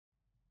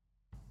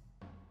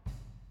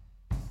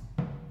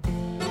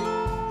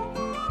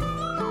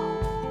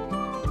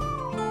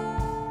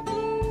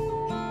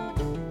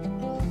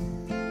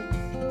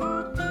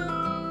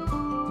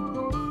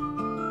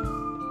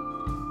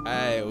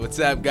What's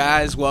up,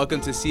 guys?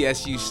 Welcome to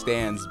CSU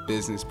Stands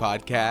Business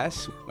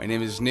Podcast. My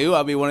name is New.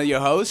 I'll be one of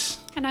your hosts.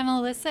 And I'm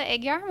Alyssa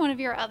Aguiar, one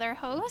of your other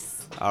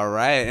hosts. All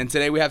right. And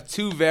today we have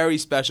two very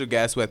special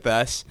guests with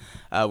us.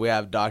 We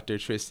have Dr.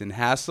 Tristan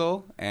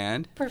Hassel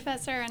and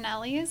Professor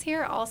Anelli is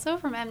here also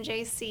from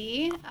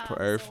MJC.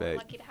 Perfect. So we're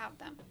lucky to have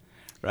them.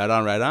 Right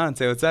on.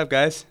 Say what's up,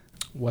 guys.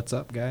 What's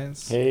up,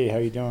 guys? Hey, how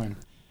you doing?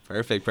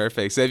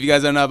 Perfect. So if you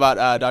guys don't know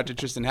about Dr.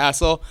 Tristan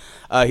Hassel,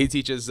 he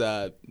teaches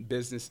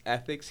business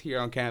ethics here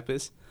on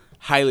campus.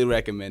 Highly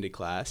recommended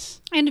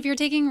class. And if you're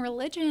taking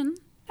religion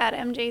at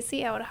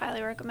MJC, I would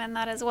highly recommend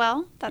that as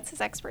well. That's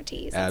his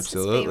expertise. That's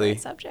Absolutely. his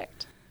favorite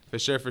subject.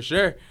 For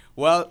sure.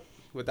 Well,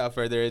 without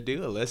further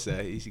ado,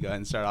 Alyssa, you should go ahead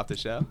and start off the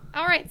show.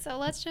 All right, so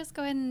let's just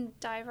go ahead and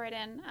dive right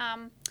in.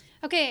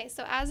 Okay,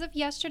 so as of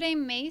yesterday,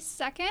 May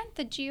 2nd,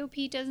 the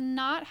GOP does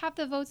not have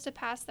the votes to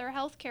pass their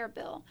health care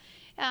bill.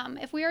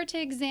 If we are to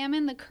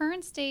examine the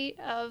current state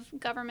of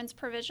government's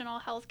provisional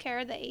health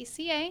care, the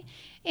ACA,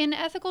 in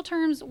ethical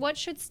terms, what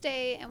should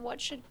stay and what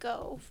should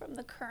go from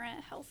the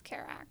current Health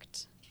Care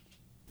Act?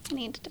 I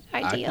need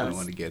ideas. I kind of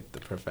want to get the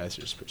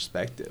professor's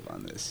perspective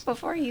on this.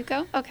 Before you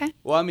go? Okay.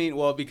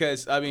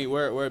 Because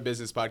we're a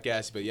business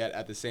podcast, but yet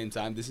at the same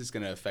time, this is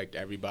going to affect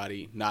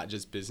everybody, not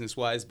just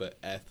business-wise, but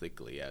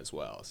ethically as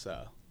well.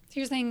 So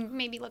you're saying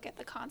maybe look at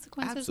the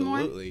consequences more?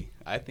 Absolutely.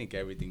 I think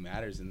everything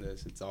matters in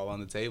this. It's all on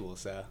the table,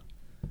 so.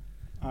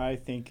 I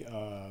think,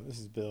 this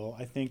is Bill,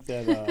 I think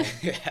that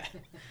Yeah.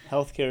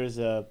 healthcare is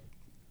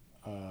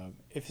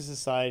if a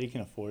society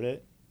can afford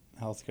it,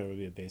 healthcare would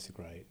be a basic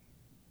right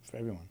for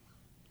everyone.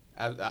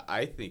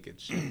 I think it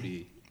should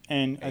be.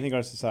 And I think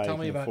our society Tell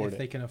can me about afford if it.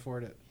 they can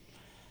afford it.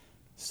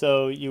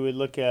 So you would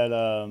look at,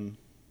 so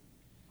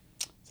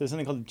there's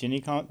something called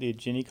the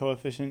Gini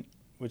coefficient,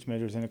 which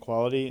measures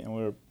inequality, and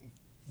we're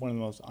one of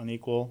the most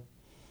unequal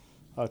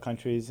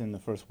countries in the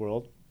first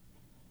world.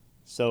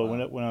 So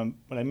Wow.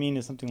 what I mean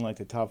is something like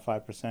the top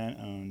 5%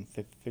 own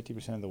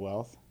 50% of the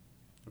wealth.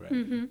 Right.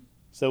 Mm-hmm.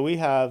 So we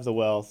have the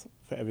wealth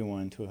for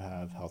everyone to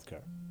have health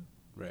care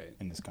Right.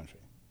 in this country.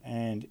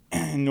 And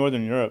in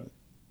Northern Europe,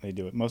 they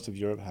do it. Most of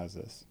Europe has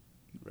this.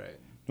 Right.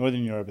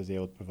 Northern Europe is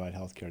able to provide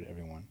health care to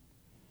everyone.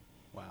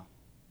 Wow.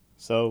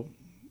 So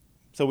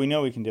we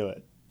know we can do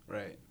it.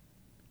 Right.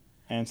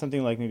 And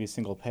something like maybe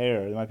single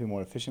payer, there might be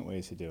more efficient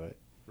ways to do it.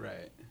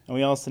 Right. And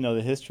we also know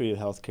the history of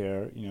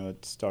healthcare. You know,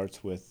 it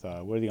starts with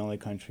we're the only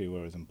country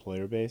where it was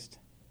employer-based.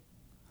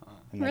 Huh.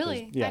 And that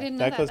Really? goes, yeah, I didn't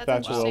know that. goes That's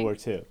back to World War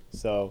interesting. II.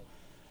 So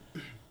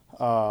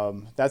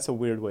that's a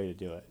weird way to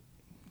do it.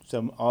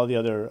 So all the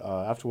other,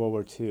 after World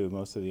War II,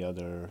 most of the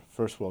other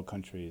first world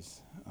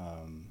countries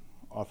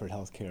offered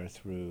health care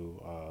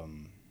through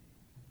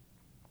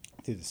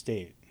the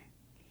state.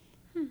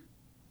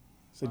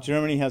 So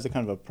Germany has a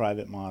kind of a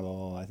private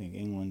model. I think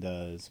England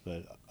does,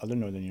 but other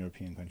Northern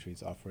European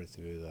countries offer it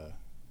through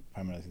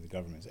primarily through the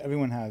governments.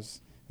 Everyone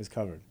is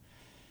covered.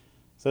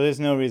 So there's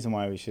no reason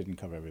why we shouldn't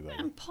cover everybody.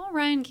 And Paul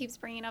Ryan keeps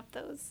bringing up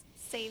those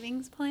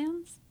savings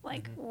plans,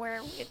 like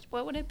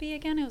what would it be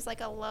again? It was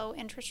like a low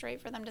interest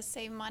rate for them to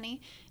save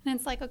money. And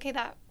it's like, okay,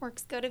 that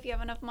works good if you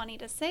have enough money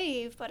to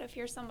save, but if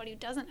you're somebody who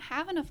doesn't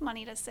have enough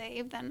money to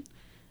save, then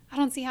I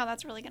don't see how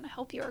that's really going to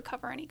help you or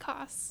cover any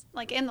costs,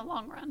 like in the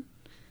long run.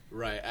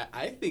 Right.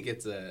 I think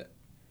it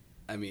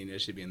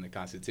should be in the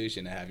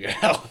Constitution to have your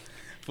health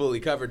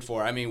fully covered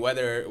for. I mean,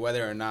 whether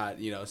or not,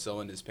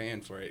 someone is paying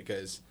for it,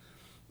 because,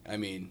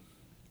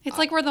 It's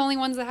like we're the only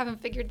ones that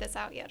haven't figured this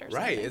out yet or something.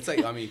 right. It's like,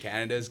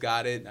 Canada's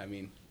got it.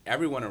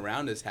 Everyone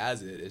around us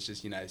has it. It's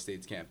just United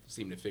States can't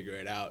seem to figure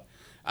it out.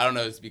 I don't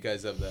know if it's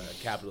because of the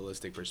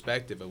capitalistic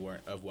perspective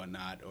of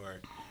whatnot,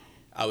 or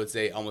I would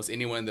say almost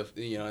anyone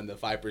in the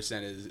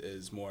 5%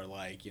 is more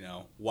like,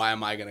 why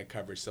am I going to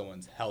cover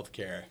someone's health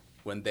care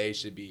when they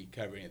should be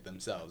covering it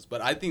themselves?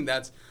 But I think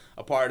that's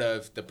a part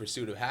of the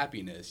pursuit of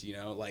happiness,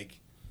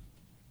 like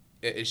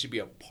it should be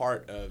a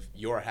part of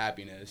your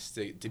happiness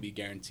to be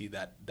guaranteed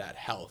that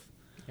health.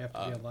 You have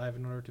to be alive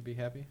in order to be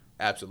happy?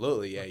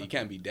 Absolutely, yeah. You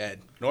can't be dead,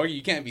 nor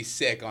you can't be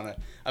sick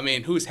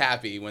who's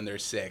happy when they're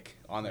sick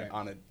on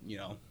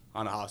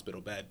a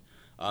hospital bed?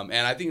 And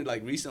I think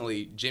like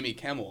recently Jimmy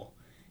Kimmel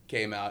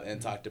came out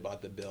and talked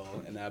about the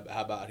bill and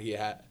about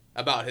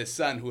his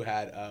son who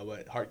had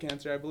heart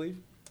cancer, I believe.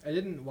 I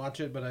didn't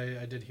watch it, but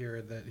I did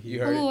hear that he...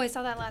 You heard Oh, it? I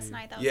saw that last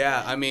night. That was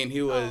Yeah, good.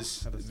 he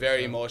was How does it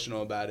very sound?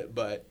 emotional about it.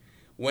 But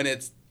when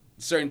it's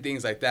certain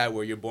things like that,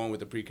 where you're born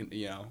with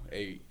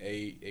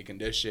a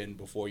condition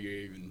before you're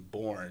even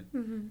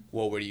born,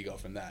 well, where do you go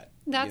from that?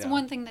 That's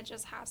one thing that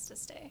just has to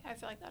stay. I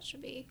feel like that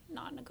should be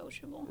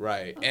non-negotiable.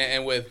 Right, Okay.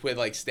 and with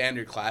like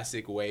standard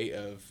classic way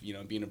of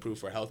being approved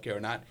for healthcare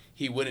or not,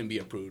 he wouldn't be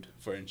approved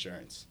for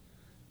insurance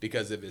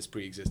because of his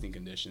pre-existing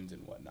conditions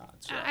and whatnot.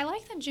 So. I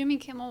like that Jimmy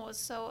Kimmel was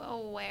so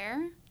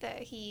aware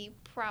that he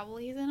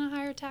probably is in a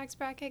higher tax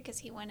bracket because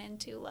he went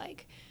into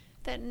like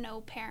that no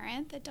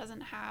parent that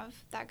doesn't have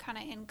that kind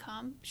of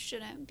income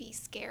shouldn't be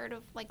scared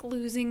of like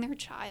losing their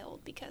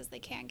child because they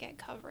can't get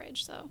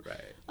coverage. So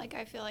Right. like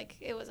I feel like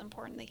it was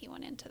important that he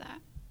went into that.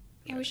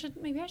 And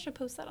maybe I should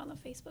post that on the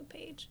Facebook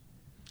page.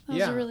 Those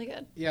Yeah. are really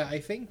good. Yeah, I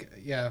think,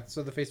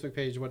 so the Facebook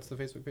page, what's the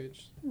Facebook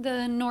page?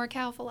 The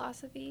NorCal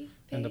philosophy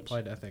page. And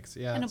Applied Ethics,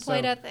 yeah. And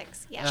Applied so,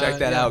 Ethics, yeah. Check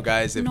that yeah. out,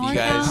 guys. If you NorCal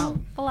guys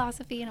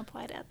philosophy and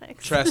applied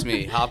ethics. trust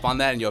me, hop on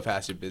that and you'll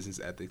pass your business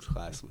ethics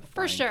class with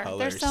For flying sure. colors.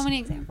 There's so many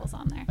examples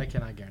on there. I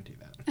cannot guarantee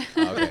that.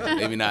 Okay,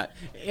 maybe not.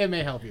 It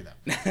may help you,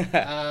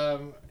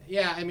 though.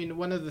 Yeah, I mean,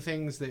 one of the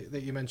things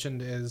that you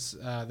mentioned is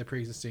the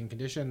pre-existing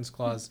conditions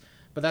clause,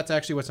 but that's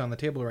actually what's on the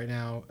table right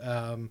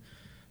now,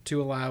 to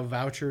allow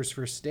vouchers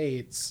for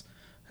states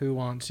who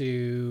want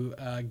to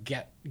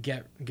get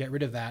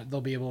rid of that. They'll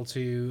be able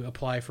to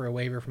apply for a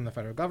waiver from the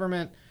federal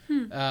government,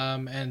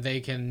 and they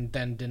can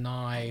then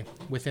deny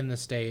within the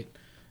state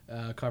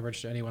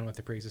coverage to anyone with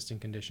a pre-existing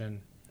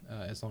condition,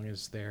 as long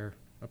as they're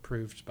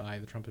approved by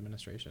the Trump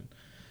administration.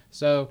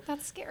 So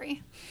That's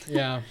scary.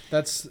 yeah,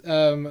 that's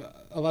a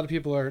lot of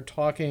people are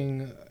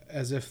talking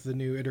as if the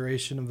new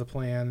iteration of the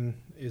plan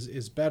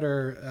is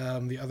better.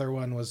 The other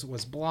one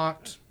was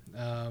blocked,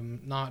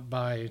 not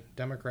by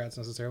Democrats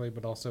necessarily,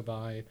 but also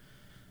by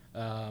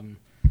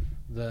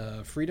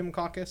the Freedom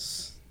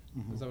Caucus.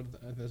 Mhm. Is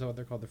that what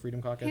they're called, the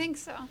Freedom Caucus? I think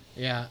so.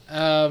 Yeah.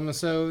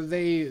 So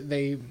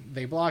they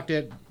blocked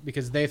it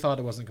because they thought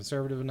it wasn't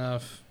conservative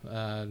enough.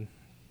 And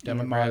the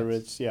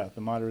Democrats.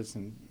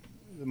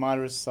 the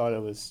moderates thought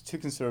it was too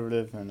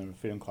conservative, and the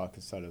Freedom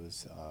Caucus thought it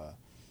was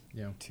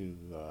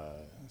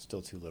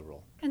still too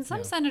liberal. And some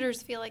Yeah.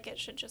 senators feel like it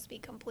should just be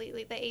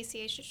the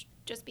ACA should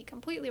just be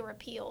completely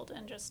repealed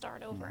and just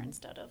start over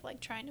instead of like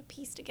trying to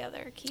piece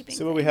together keeping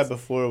So what we had things.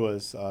 before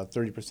was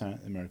 30%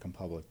 of the American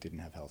public didn't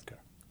have health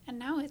care. And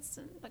now it's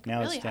like Now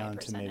a really it's high down to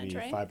percentage, maybe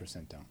right?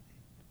 5% down.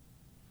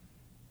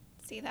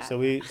 See that? So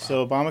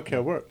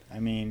Obamacare worked. I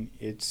mean,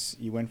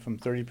 you went from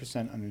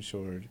 30%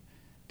 uninsured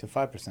to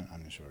 5%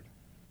 uninsured.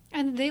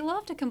 And they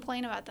love to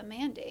complain about the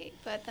mandate,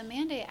 but the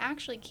mandate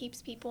actually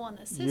keeps people in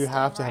the system, You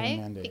have to right? have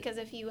a mandate. Because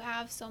if you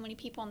have so many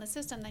people in the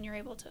system, then you're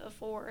able to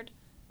afford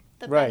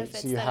the Right,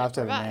 benefits so you that have it to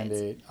have a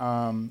provides.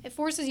 mandate. It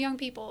forces young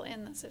people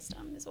in the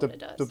system, is what it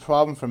does. The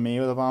problem for me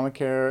with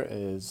Obamacare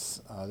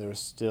is there are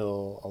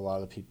still a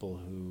lot of people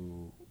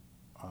who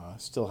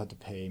still had to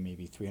pay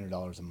maybe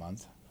 $300 a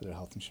month for their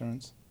health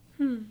insurance,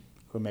 who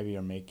maybe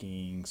are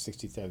making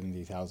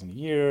 $60,000, $70,000 a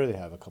year. They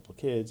have a couple of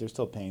kids. They're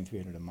still paying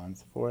 $300 a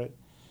month for it.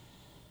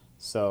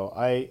 So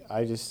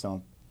I just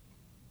don't.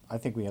 I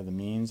think we have the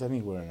means. I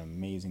think we're an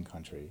amazing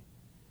country,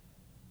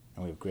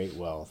 and we have great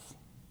wealth,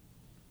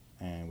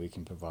 and we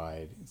can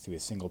provide through a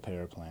single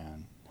payer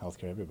plan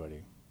healthcare to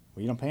everybody.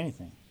 Well, you don't pay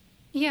anything.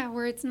 Yeah,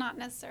 where it's not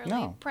necessarily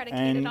No.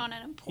 predicated And, on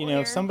an employer. you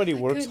know, if somebody a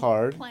works good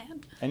hard,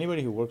 plan.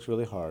 Anybody who works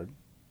really hard,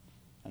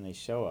 and they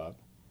show up,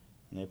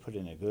 and they put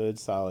in a good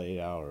solid 8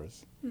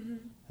 hours,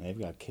 and they've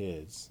got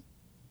kids,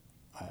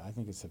 I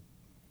think it's a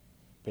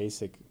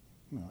basic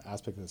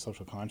aspect of the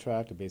social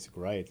contract, a basic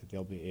right that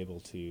they'll be able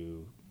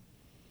to,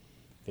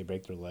 if they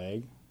break their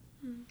leg.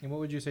 And what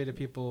would you say to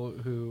people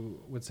who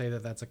would say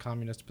that that's a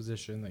communist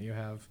position, that you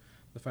have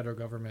the federal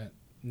government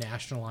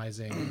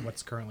nationalizing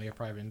what's currently a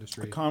private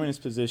industry? A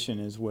communist position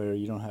is where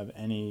you don't have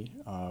any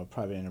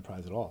private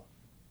enterprise at all.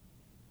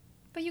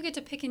 But you get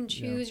to pick and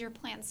choose your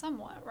plan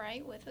somewhat,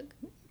 right?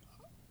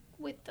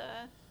 With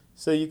the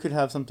So you could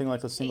have something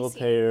like a single AC.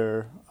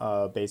 payer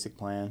basic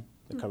plan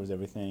that covers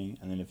everything,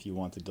 and then if you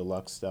want the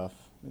deluxe stuff,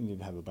 then you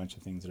have a bunch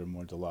of things that are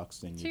more deluxe.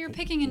 Then so you're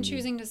picking and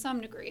choosing to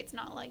some degree. It's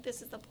not like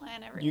this is the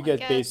plan everyone You get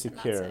gets basic and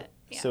that's care. it.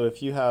 Yeah. So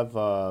if you have,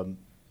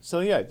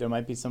 there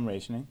might be some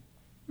rationing.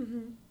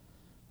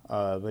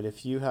 But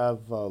if you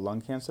have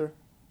lung cancer,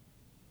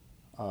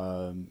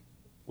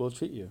 we'll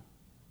treat you.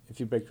 If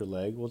you break your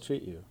leg, we'll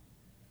treat you.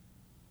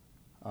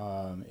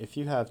 If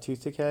you have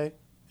tooth decay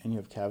and you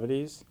have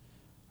cavities,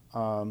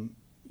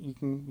 you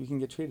can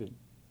get treated.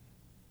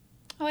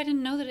 Oh, I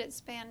didn't know that it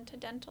spanned to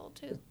dental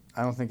too.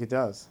 I don't think it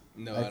does.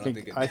 No, I don't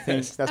think it I think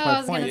does. that's Oh, my I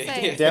was gonna point.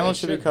 say. Dental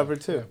should be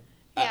covered too.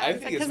 Yeah, I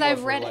think it's because more I've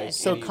for, read like, it.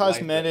 So any life-threatening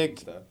cosmetic,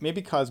 stuff.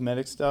 maybe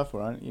cosmetic stuff,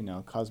 or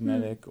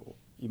cosmetic.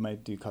 You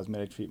might do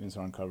cosmetic treatments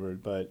aren't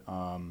covered, but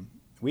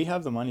we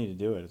have the money to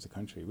do it as a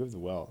country. We have the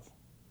wealth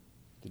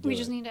to do We it.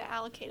 just need to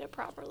allocate it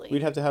properly.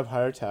 We'd have to have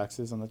higher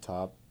taxes on the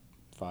top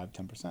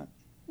 5-10%,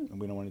 and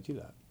we don't want to do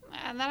that.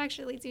 And that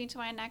actually leads me to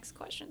my next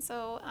question.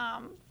 So,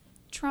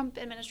 Trump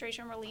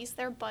administration released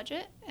their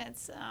budget.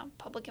 It's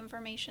public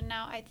information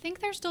now. I think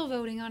they're still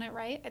voting on it,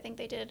 right? I think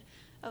they did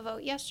a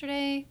vote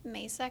yesterday,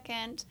 May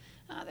 2nd.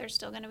 They're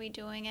still going to be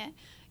doing it.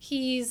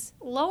 He's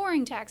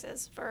lowering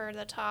taxes for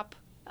the top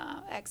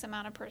X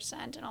amount of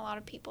percent, and a lot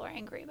of people are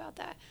angry about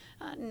that,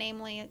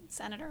 namely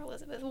Senator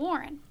Elizabeth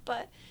Warren.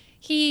 But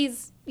he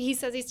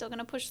says he's still going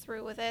to push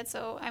through with it.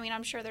 So, I mean,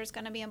 I'm sure there's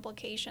going to be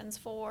implications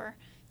for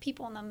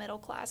people in the middle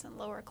class and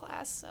lower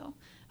class. So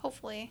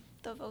hopefully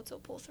the votes will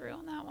pull through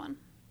on that one.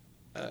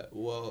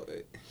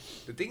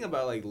 The thing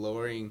about like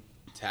lowering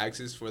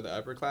taxes for the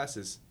upper class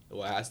is,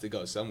 well, it has to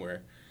go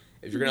somewhere.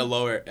 If you're going to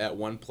lower it at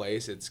one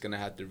place, it's going to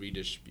have to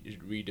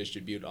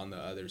redistribute on the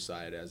other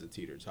side as a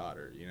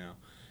teeter-totter, you know?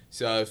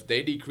 So if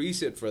they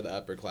decrease it for the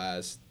upper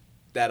class,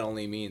 that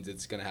only means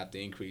it's going to have to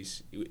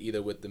increase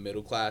either with the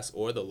middle class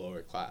or the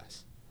lower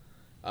class.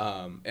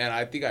 And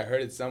I think I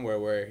heard it somewhere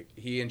where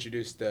he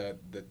introduced the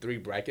 3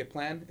 bracket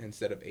plan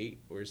instead of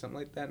 8 or something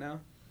like that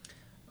now.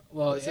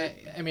 Well,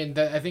 I mean,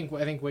 I think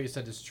what you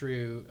said is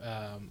true.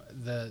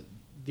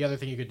 The other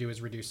thing you could do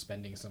is reduce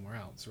spending somewhere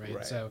else,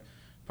 right? So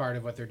part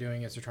of what they're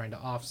doing is they're trying to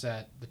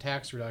offset the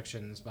tax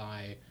reductions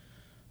by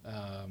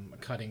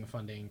cutting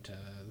funding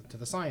to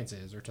the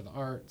sciences or to the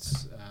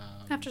arts.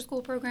 After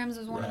school programs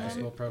is one of After them.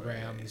 school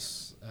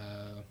programs,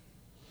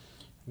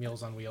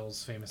 Meals on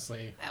Wheels,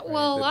 famously.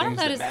 Well, a The lot of things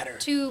that that is matter.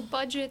 to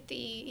budget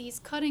he's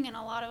cutting in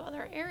a lot of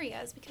other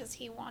areas because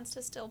he wants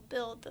to still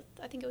build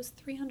I think it was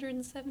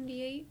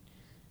 378,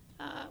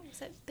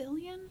 was it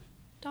 $billion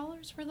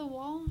for the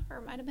wall? Or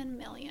it might have been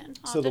million.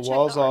 I'll So have the to check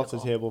wall's off the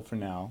article. table for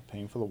now,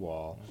 paying for the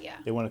wall. Yeah.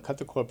 They want to cut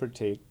the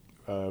corporate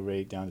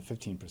rate down to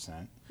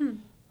 15%,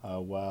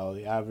 while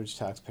the average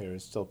taxpayer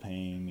is still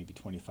paying maybe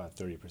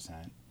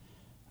 25-30%.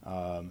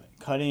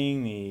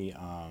 Cutting the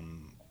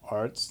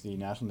arts, the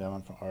National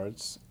Endowment for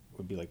Arts,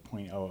 would be like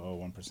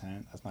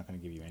 0.001%. That's not going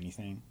to give you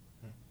anything.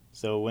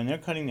 So when they're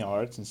cutting the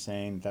arts and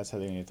saying that's how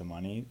they're going to get the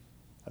money,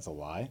 that's a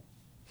lie.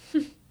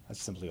 That's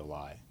simply a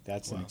lie.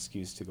 That's an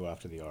excuse to go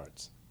after the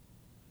arts.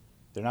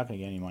 They're not going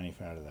to get any money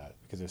out of that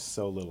because there's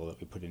so little that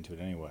we put into it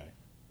anyway.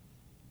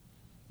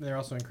 They're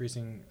also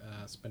increasing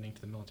spending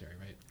to the military,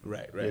 right?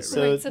 Right. Yeah,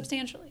 so- Right,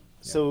 substantially.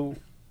 So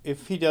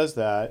if he does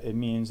that, it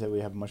means that we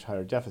have a much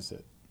higher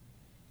deficit.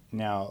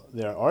 Now,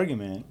 their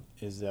argument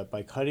is that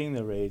by cutting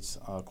the rates,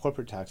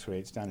 corporate tax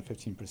rates down to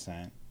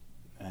 15%,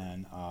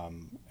 and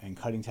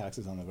cutting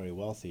taxes on the very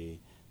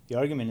wealthy, the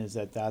argument is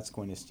that that's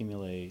going to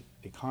stimulate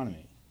the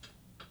economy.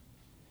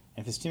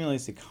 And if it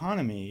stimulates the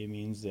economy, it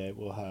means that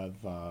we'll have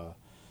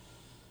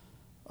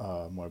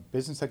more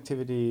business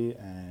activity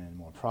and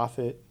more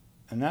profit,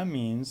 and that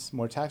means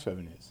more tax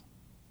revenues.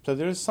 So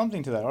there's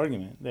something to that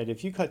argument that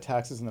if you cut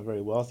taxes on the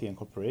very wealthy and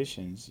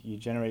corporations, you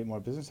generate more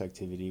business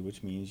activity,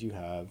 which means you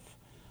have,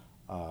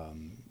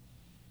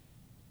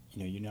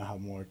 you now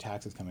have more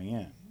taxes coming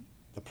in.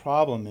 The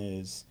problem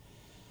is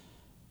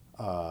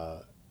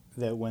that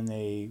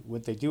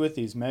what they do with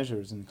these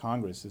measures in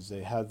Congress is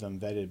they have them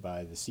vetted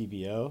by the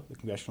CBO, the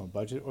Congressional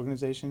Budget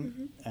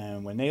Organization,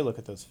 and when they look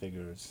at those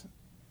figures,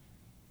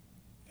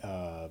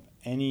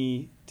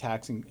 any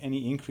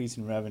increase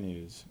in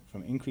revenues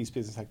from increased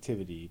business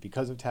activity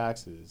because of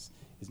taxes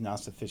is not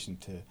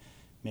sufficient to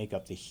make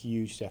up the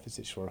huge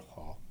deficit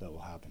shortfall that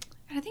will happen.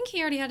 And I think he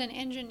already had an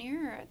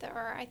engineer,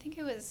 or I think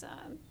it was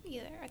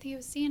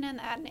CNN that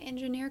had an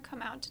engineer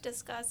come out to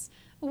discuss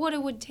what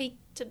it would take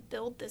to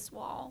build this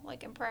wall,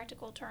 like in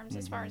practical terms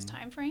as far as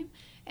time frame.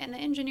 And the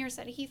engineer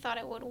said he thought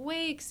it would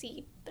way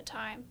exceed the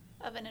time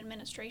of an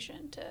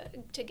administration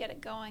to get it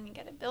going and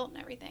get it built and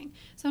everything.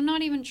 So I'm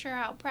not even sure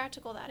how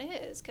practical that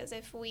is, because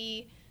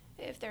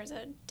if there's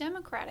a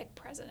Democratic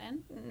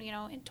president,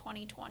 in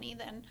 2020,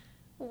 then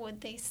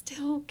would they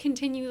still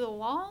continue the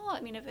wall?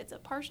 I mean, if it's a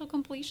partial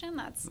completion,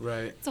 it's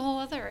a whole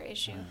other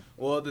issue.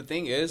 Well, the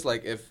thing is,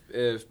 like,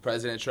 if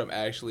President Trump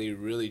actually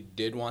really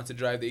did want to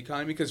drive the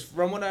economy, because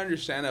from what I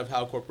understand of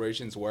how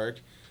corporations work,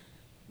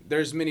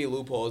 there's many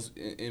loopholes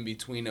in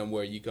between them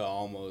where you can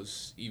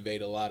almost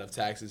evade a lot of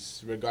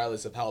taxes,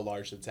 regardless of how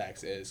large the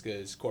tax is,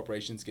 because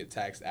corporations get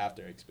taxed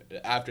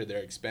after their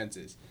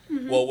expenses.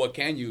 Well, what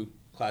can you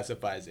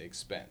classify as an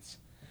expense?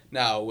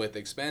 Now, with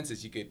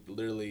expenses, you could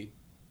literally...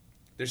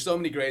 There's so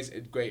many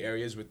gray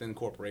areas within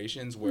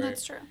corporations where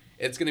That's true.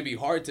 it's going to be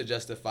hard to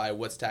justify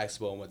what's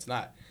taxable and what's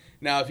not.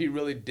 Now, if he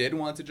really did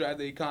want to drive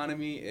the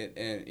economy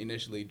and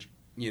initially,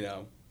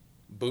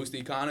 boost the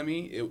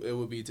economy, it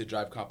would be to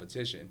drive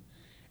competition.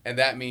 And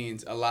that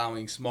means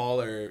allowing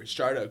smaller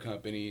startup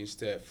companies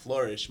to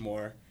flourish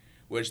more,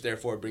 which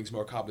therefore brings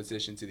more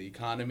competition to the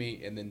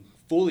economy, and then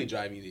fully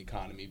driving the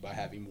economy by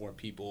having more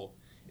people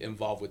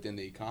involved within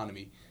the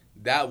economy.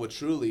 That would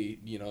truly,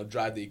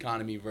 drive the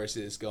economy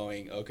versus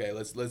going, okay,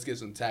 let's give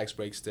some tax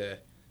breaks to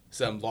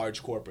some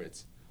large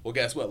corporates. Well,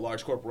 guess what?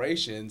 Large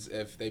corporations,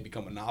 if they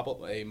become a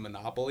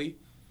monopoly,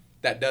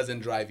 that doesn't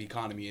drive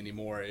economy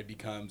anymore. It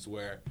becomes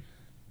where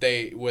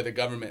the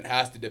government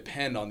has to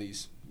depend on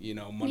these,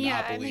 monopolies.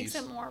 Yeah, it makes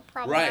it more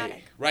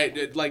problematic.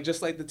 Right. Like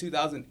just like the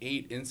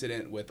 2008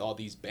 incident with all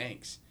these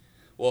banks.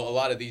 Well, a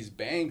lot of these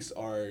banks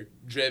are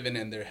driven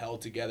and they're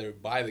held together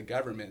by the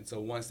government.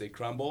 So once they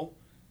crumble,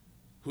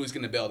 who's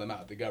going to bail them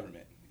out? The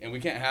government. And we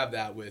can't have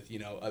that with,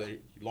 other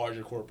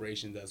larger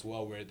corporations as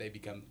well, where they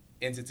become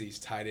entities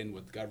tied in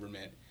with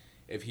government.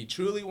 If he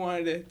truly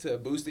wanted it to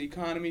boost the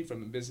economy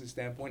from a business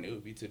standpoint, it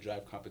would be to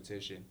drive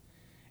competition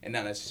and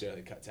not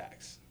necessarily cut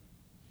tax.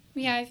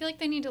 Yeah, I feel like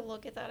they need to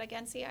look at that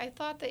again. See, I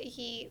thought that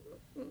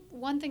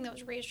one thing that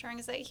was reassuring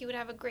is that he would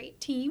have a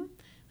great team.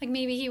 Like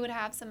maybe he would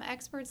have some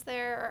experts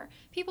there or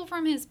people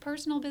from his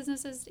personal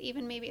businesses.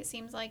 Even maybe it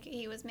seems like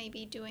he was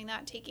maybe doing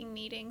that, taking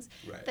meetings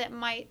that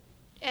might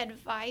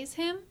advise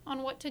him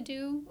on what to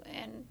do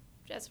and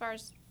as far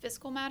as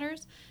fiscal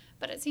matters.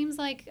 But it seems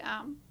like,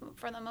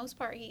 for the most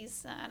part,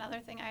 he's another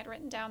thing I had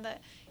written down,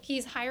 that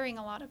he's hiring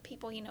a lot of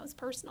people he knows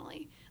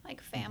personally, like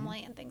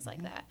family and things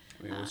like that.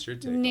 I mean, what's your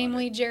take on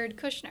Namely it? Jared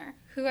Kushner,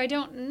 who I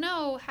don't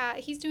know,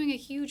 he's doing a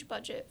huge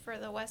budget for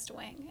the West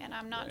Wing, and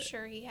I'm not Right.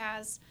 sure he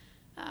has.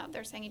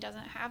 They're saying he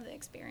doesn't have the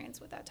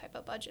experience with that type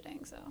of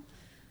budgeting, so.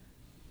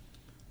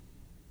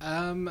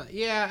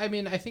 Yeah, I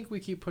mean, I think we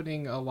keep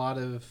putting a lot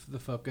of the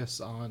focus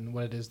on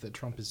what it is that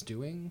Trump is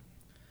doing.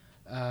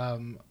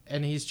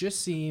 And he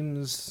just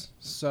seems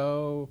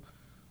so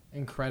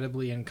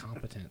incredibly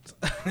incompetent.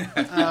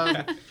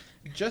 Let's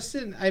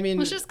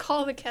just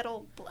call the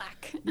kettle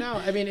black. No,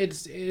 I mean,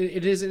 it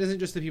isn't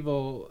just the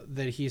people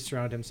that he's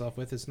surrounded himself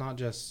with. It's not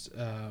just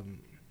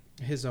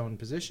his own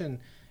position.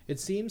 It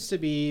seems to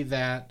be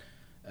that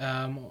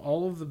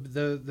all of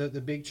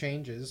the big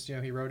changes,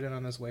 he rode in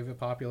on this wave of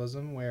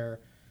populism where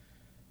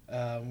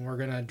we're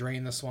going to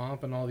drain the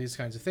swamp and all these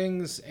kinds of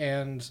things.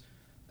 And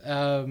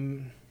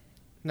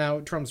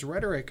now Trump's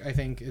rhetoric, I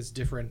think, is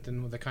different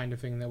than the kind of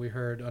thing that we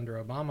heard under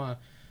Obama.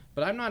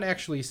 But I'm not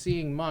actually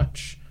seeing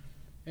much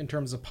in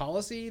terms of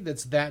policy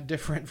that's that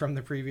different from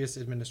the previous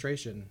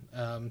administration,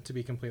 to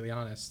be completely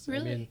honest.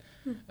 Really?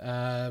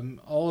 I mean,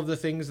 all of the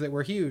things that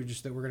were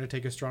huge, that we're going to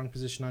take a strong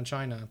position on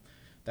China,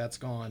 that's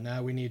gone.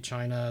 Now we need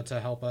China to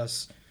help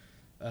us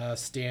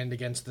stand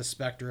against the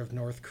specter of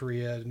North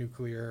Korea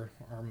nuclear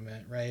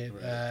armament, right?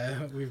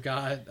 We've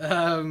got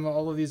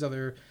all of these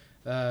other,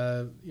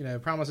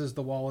 promises.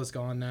 The wall is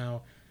gone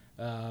now.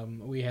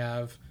 We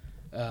have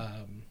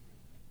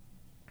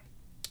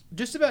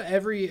just about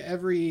every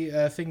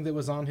thing that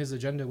was on his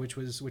agenda, which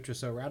was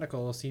so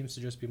radical, seems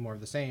to just be more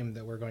of the same.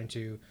 That we're going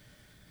to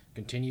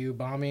continue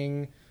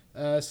bombing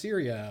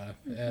Syria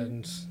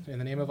and in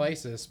the name of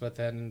ISIS, but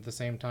then at the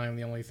same time,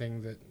 the only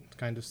thing that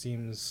kind of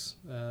seems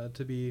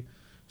to be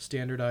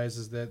standardized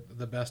is that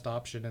the best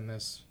option in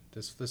this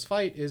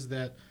fight is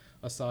that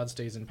Assad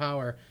stays in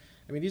power.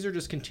 I mean, these are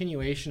just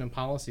continuation of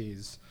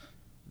policies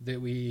that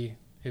we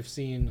have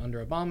seen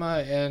under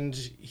Obama, and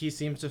he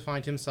seems to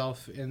find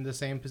himself in the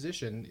same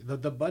position.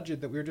 The budget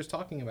that we were just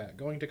talking about,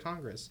 going to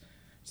Congress,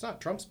 it's not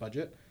Trump's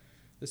budget.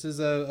 This is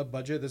a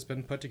budget that's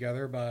been put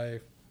together by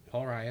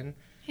Paul Ryan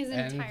His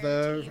and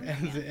entire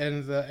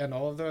team. and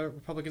all of the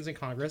Republicans in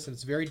Congress, and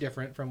it's very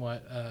different from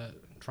what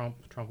Trump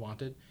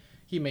wanted.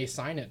 He may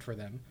sign it for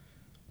them,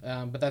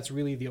 but that's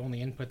really the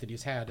only input that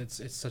he's had.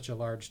 It's such a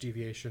large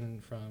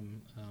deviation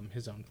from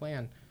his own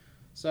plan.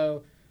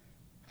 So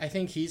I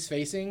think he's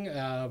facing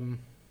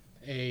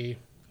a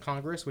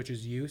Congress which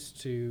is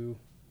used to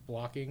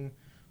blocking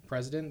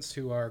presidents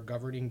who are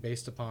governing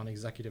based upon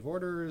executive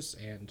orders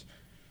and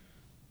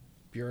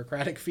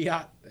bureaucratic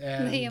fiat.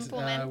 And They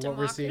implement what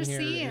we're seeing here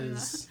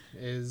democracy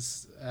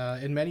is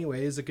in many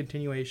ways a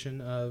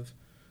continuation of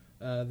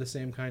the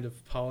same kind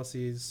of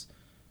policies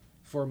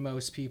for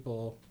most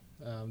people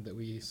that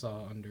we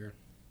saw under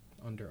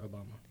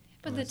Obama.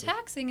 But the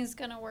taxing is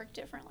going to work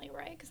differently,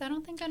 right? Because I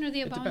don't think under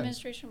the It Obama depends.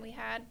 administration we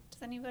had.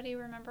 Does anybody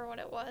remember what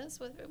it was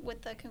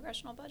with the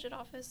Congressional Budget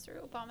Office through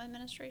Obama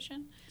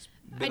administration?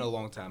 Been a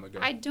long time ago.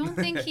 I don't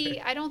think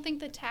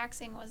the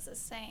taxing was the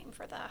same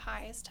for the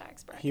highest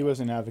tax bracket. He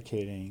wasn't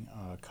advocating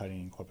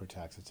cutting corporate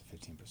taxes to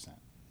 15%.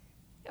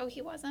 Oh,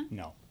 he wasn't?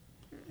 No.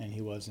 And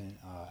he wasn't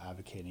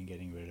advocating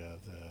getting rid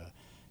of the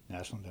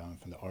National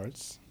Endowment for the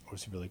Arts or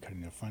severely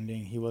cutting their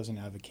funding. He wasn't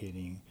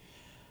advocating,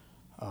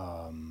 he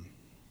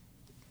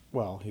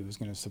was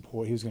going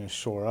to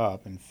shore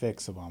up and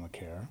fix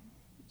Obamacare.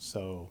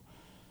 So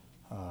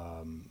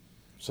But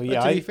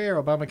yeah. to be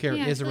fair, Obamacare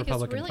Yeah, I is a feel like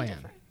it's Republican really plan,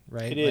 different.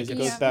 right? It is. It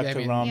Like, goes back I to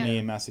mean, Romney Yeah.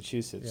 in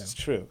Massachusetts. Yeah. It's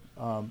true.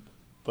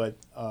 But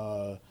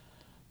the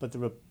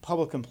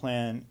Republican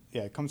plan,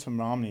 it comes from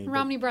Romney. but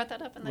Romney brought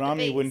that up in the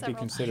Romney debate wouldn't be several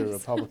considered a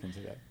times. Republican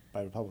today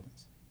by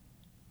Republicans.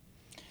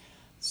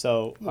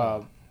 So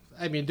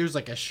I mean, there's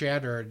like a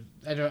shattered.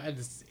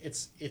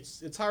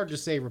 It's hard to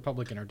say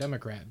Republican or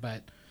Democrat,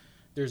 but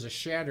there's a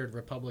shattered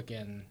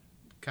Republican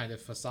kind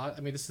of facade.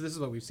 I mean, this is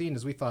what we've seen.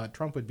 Is we thought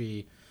Trump would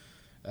be,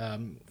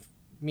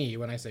 me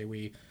when I say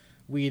we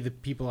the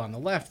people on the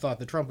left thought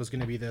that Trump was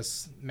going to be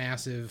this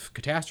massive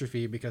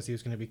catastrophe because he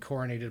was going to be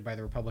coronated by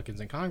the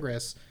Republicans in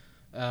Congress,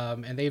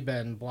 and they've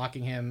been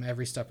blocking him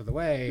every step of the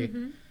way.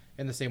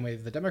 In the same way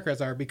that the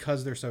Democrats are,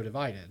 because they're so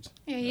divided.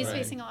 Yeah, he's Right.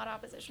 facing a lot of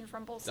opposition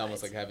from both It's sides.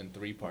 almost like having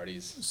three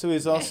parties. So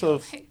he's also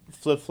Right.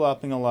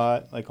 flip-flopping a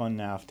lot, like on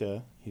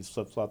NAFTA. He's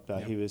flip-flopped that.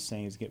 Yep. He was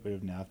saying he's get rid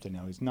of NAFTA.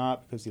 Now he's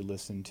not because he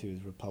listened to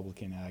his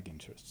Republican ag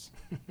interests.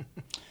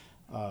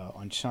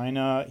 On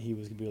China, he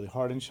was going to be really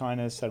hard on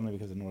China, suddenly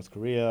because of North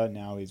Korea.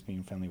 Now he's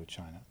being friendly with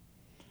China.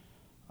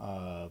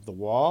 The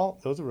wall,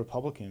 those are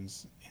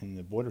Republicans in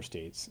the border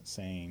states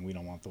saying we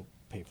don't want to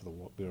pay for the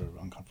wall. We're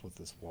uncomfortable with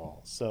this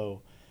wall.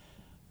 So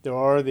there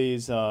are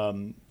these,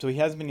 so he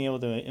hasn't been able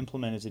to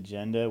implement his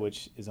agenda,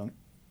 which is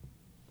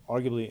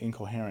arguably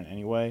incoherent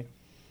anyway.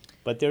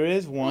 But there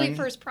is Well, one. he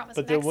first promised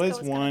But there Mexico was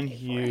was gonna one pay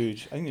for it.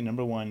 huge. I think the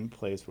number one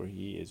place where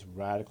he is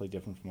radically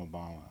different from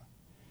Obama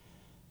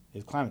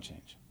is climate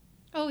change.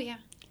 Oh, yeah.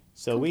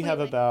 So we have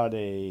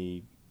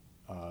Completely.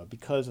 about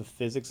because of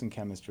physics and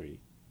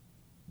chemistry,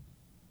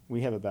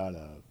 we have about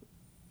a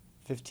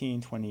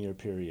 15, 20-year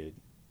period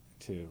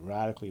to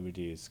radically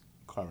reduce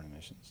carbon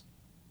emissions.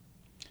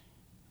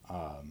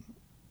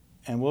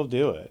 And we'll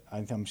do it.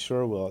 I'm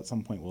sure at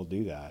some point we'll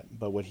do that.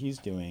 But what he's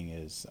doing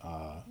is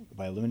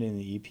by eliminating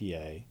the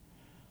EPA,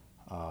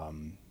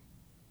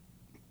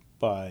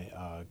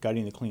 by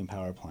gutting the Clean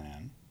Power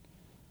Plan,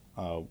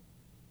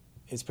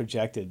 it's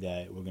projected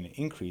that we're going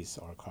to increase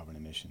our carbon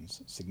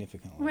emissions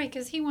significantly. Right,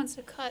 because he wants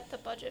to cut the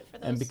budget for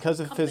those And because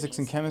of physics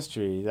and companies.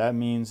 chemistry, that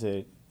means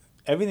that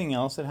everything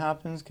else that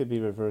happens could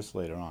be reversed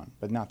later on,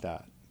 but not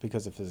that,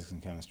 because of physics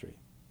and chemistry.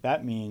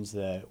 That means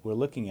that we're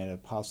looking at a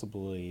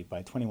possibly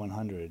by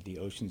 2100, the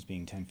oceans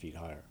being 10 feet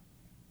higher.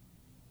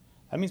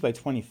 That means by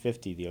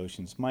 2050, the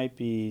oceans might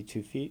be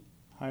 2 feet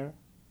higher.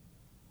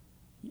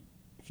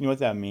 If you know what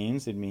that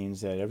means, it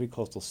means that every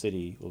coastal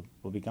city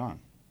will be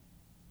gone.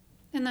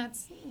 And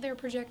they're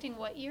projecting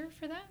what year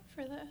for that?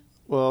 For the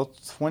Well,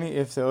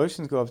 if the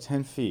oceans go up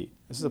 10 feet,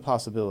 this is a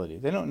possibility.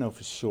 They don't know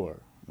for sure.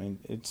 I mean,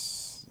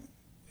 it's,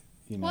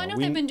 well, I know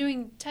they've been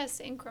doing tests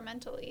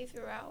incrementally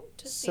throughout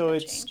to see so the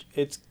it's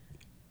change.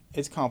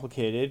 it's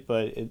complicated,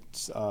 but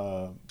it's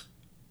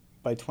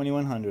by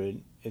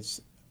 2100, it's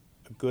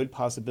a good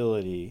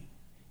possibility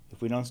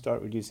if we don't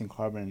start reducing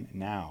carbon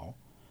now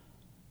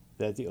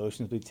that the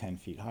oceans will be 10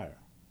 feet higher.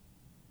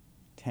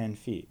 10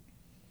 feet.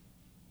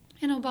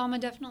 And Obama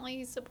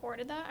definitely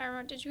supported that. I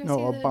remember, did you guys No,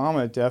 see that?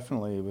 Obama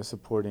definitely was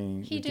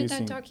supporting He reducing.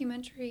 did that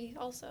documentary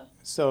also.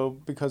 So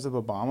because of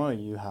Obama,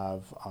 you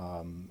have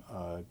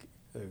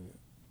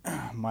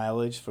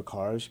mileage for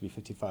cars should be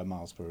 55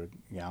 miles per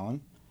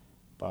gallon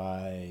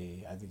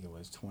by, I think it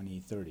was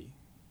 2030.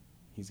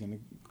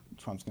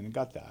 Trump's gonna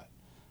gut that.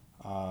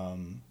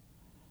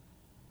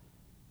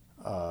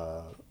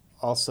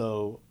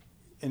 Also,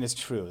 and it's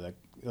true, like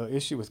the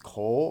issue with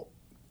coal,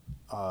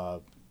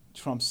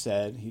 Trump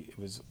said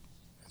it's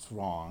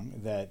wrong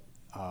that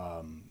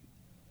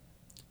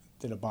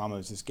that Obama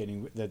was just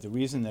that the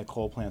reason that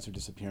coal plants are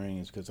disappearing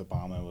is because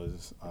Obama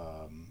was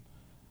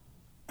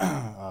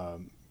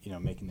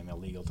making them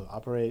illegal to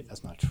operate.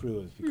 That's not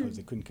true. It's because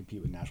they couldn't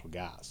compete with natural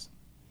gas.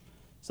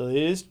 So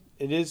it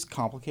is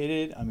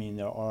complicated. I mean,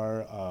 there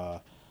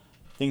are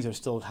things are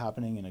still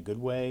happening in a good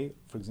way.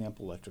 For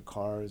example, electric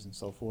cars and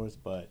so forth.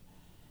 But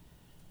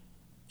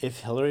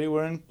if Hillary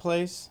were in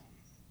place,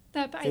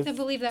 I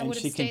believe that would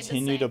have stayed the same. and she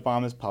continued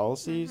Obama's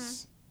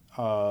policies,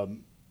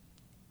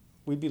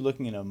 we'd be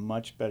looking at a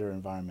much better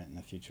environment in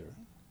the future.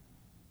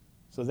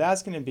 So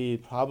that's going to be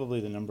probably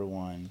the number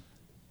one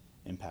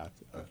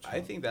impact of Trump.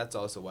 I think that's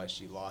also why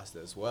she lost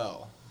as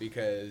well,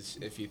 because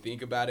if you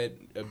think about it,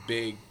 a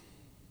big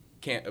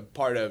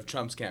part of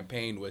Trump's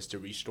campaign was to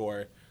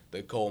restore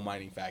the coal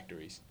mining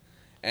factories.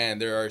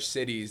 And there are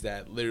cities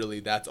that literally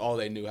that's all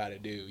they knew how to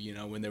do. You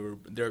know, when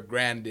their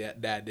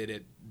granddad did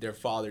it, their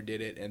father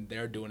did it, and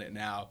they're doing it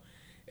now.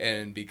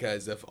 And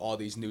because of all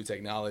these new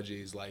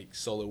technologies like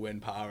solar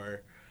wind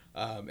power,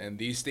 and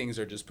these things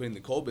are just putting the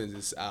coal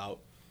business out,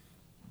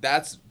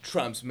 that's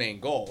Trump's main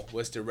goal,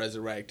 was to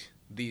resurrect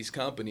these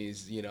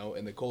companies, you know,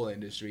 in the coal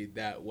industry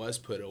that was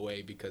put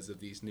away because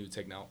of these new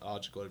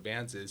technological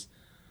advances.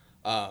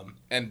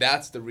 And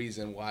that's the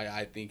reason why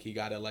I think he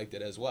got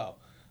elected as well.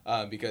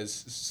 Because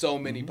so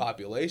many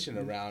population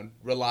around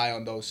rely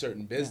on those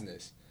certain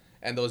business,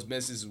 and those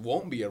businesses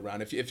won't be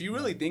around. If you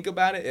really think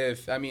about it,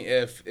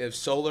 if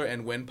solar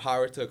and wind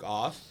power took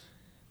off,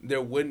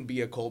 there wouldn't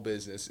be a coal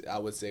business, I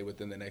would say,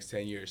 within the next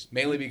 10 years,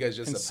 mainly because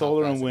just and of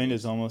solar how and fast wind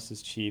is almost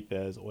as cheap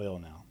as oil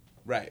now.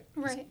 Right.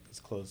 It's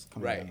close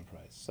coming Right. down in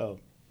price. So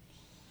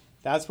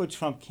that's what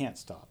Trump can't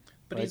stop.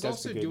 But right? he's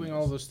That's the also good doing news.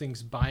 all those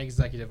things by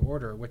executive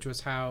order, which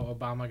was how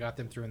Obama got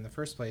them through in the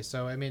first place.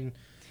 So I mean,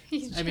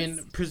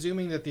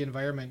 presuming that the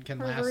environment can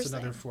last reversing.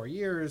 another 4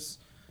 years,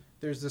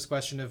 there's this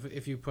question of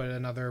if you put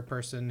another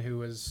person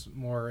who is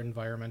more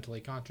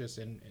environmentally conscious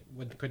in,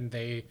 couldn't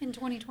they, in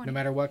 2020. no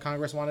matter what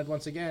Congress wanted,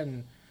 once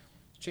again,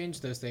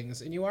 change those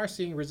things? And you are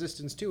seeing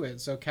resistance to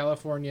it. So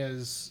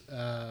California's,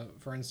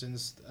 for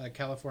instance,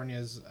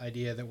 California's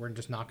idea that we're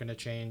just not going to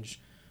change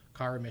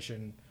car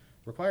emission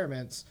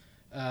requirements,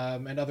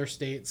 and other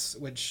states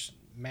which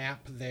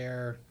map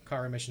their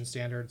car emission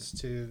standards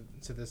to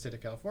the state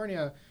of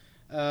California,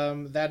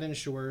 that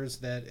ensures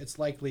that it's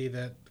likely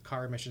that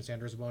car emission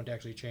standards won't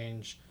actually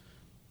change,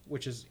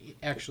 which is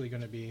actually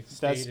going to be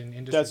state and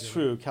industry. That's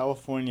true.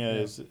 California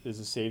is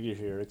a savior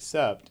here,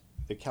 except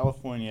that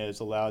California is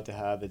allowed to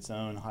have its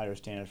own higher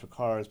standards for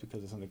cars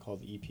because of something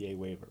called the EPA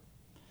waiver.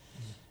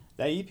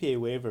 That EPA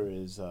waiver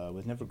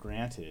was never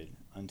granted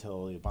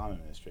until the Obama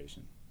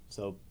administration.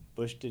 So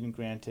Bush didn't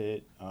grant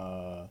it.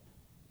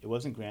 It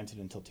wasn't granted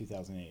until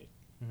 2008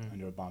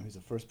 under Obama. He's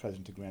the first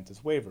president to grant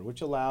this waiver,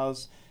 which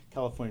allows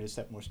California to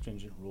set more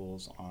stringent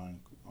rules on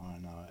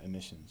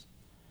emissions.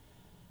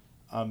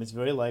 It's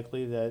very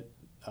likely that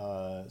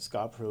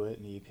Scott Pruitt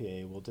and the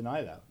EPA will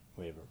deny that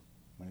waiver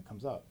when it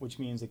comes up, which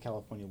means that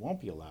California won't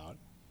be allowed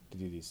to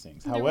do these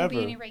things. There However, won't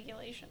be any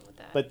regulation with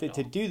that. but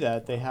to do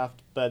that, they have.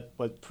 But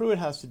what Pruitt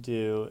has to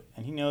do,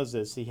 and he knows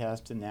this, he has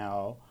to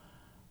now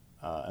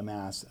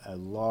amass a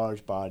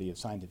large body of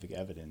scientific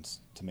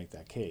evidence to make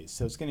that case.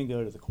 So it's going to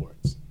go to the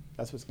courts.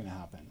 That's what's going to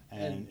happen,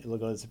 and it'll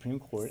go to the Supreme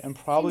Court, and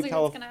probably Seems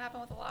like it's going to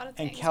happen with a lot of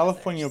things. And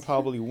California will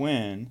probably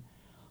win,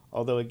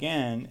 although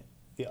again,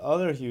 the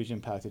other huge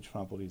impact of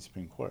Trump will be the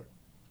Supreme Court,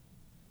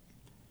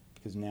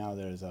 because now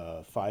there's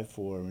a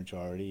 5-4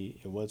 majority.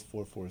 It was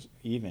 4-4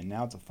 even.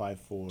 Now it's a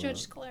 5-4.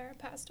 Judge Scalera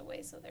passed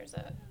away, so there's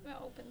an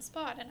open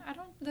spot. And I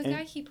don't. The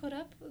guy he put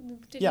up,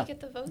 did he get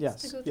the votes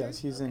to go through? Yes,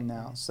 he's in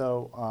now.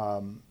 So,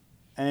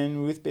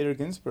 and Ruth Bader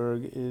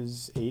Ginsburg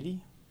is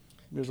 80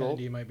 years old.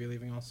 Kennedy might be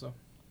leaving also.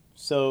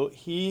 So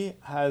he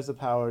has the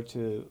power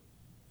to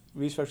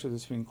restructure the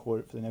Supreme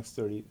Court for the next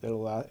 30.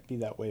 That'll be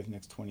that way for the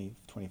next 20,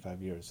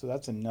 25 years. So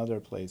that's another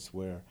place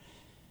where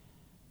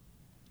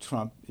the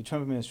Trump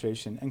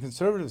administration, and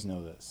conservatives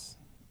know this.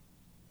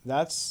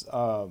 That's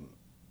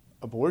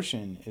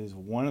abortion is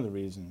one of the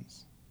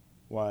reasons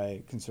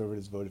why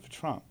conservatives voted for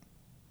Trump.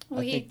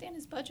 Well, in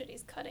his budget,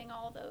 he's cutting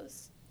all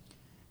those.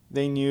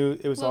 They knew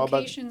it was all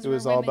about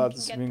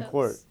the Supreme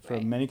Court. For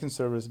right. many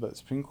conservatives, about the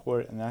Supreme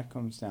Court, and that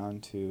comes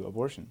down to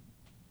abortion.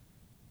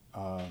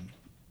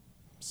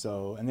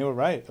 And they were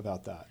right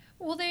about that.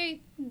 Well,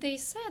 they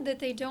said that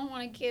they don't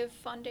want to give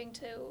funding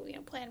to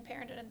Planned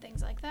Parenthood and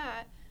things like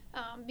that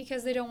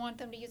because they don't want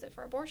them to use it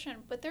for abortion.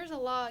 But there's a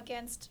law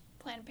against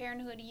Planned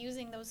Parenthood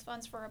using those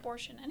funds for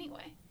abortion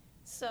anyway.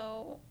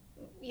 So,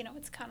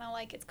 it's kind of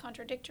like it's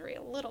contradictory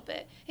a little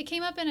bit. It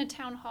came up in a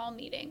town hall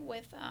meeting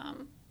with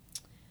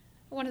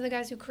one of the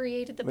guys who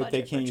created the budget for Trump.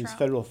 But they can't use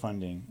federal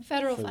funding.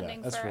 Federal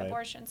funding for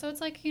abortion. So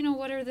it's like,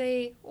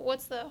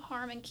 what's the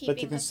harm in keeping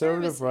the But the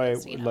conservative right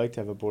services, would like to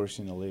have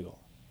abortion illegal.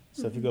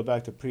 So if you go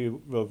back to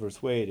pre-Roe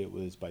versus Wade, it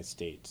was by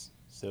states.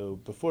 So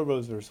before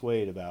Roe versus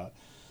Wade, about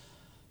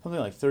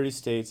something like 30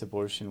 states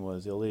abortion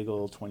was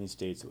illegal, 20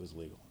 states it was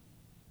legal.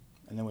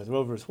 And then with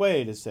Roe versus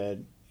Wade, it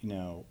said,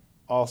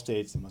 all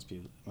states it must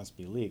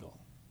be legal.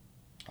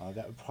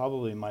 That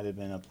probably might have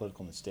been a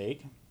political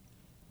mistake,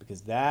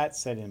 because that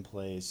set in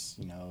place,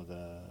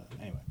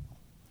 anyway.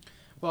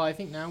 Well, I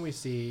think now we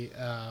see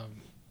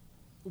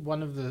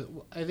one of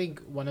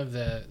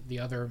the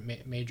other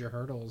major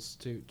hurdles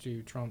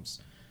to Trump's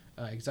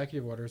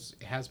executive orders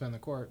has been the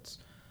courts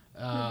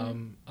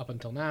up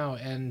until now.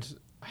 And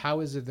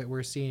how is it that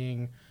we're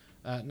seeing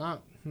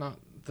not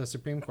the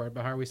Supreme Court,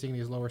 but how are we seeing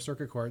these lower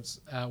circuit courts?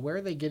 Where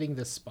are they getting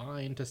the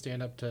spine to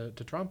stand up to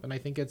Trump? And I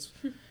think it's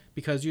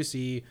because you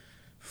see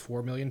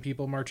 4 million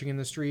people marching in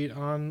the street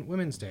on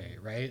Women's Day,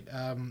 right?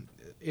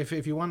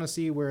 If you want to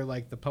see where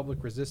the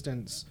public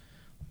resistance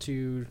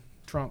to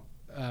Trump,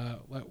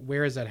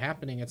 where is that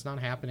happening? It's not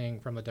happening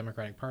from the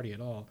Democratic Party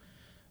at all.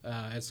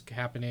 It's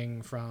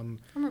happening from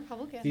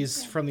Republicans.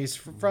 Some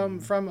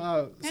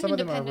of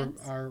them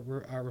are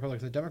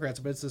Republicans and Democrats,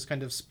 but it's this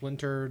kind of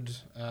splintered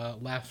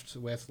left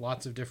with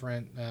lots of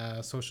different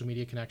social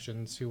media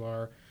connections who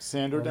are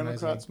Sandor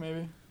Democrats,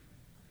 maybe.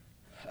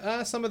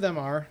 Some of them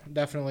are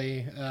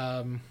definitely,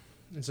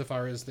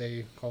 insofar as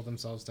they call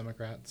themselves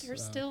Democrats. They're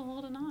still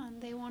holding on.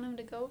 They want him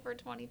to go for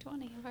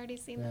 2020. I've already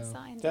seen the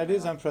signs. That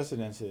is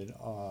unprecedented,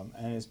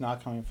 and it's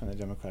not coming from the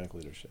Democratic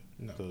leadership.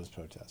 No. Those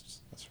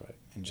protests. That's right.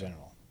 In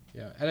general.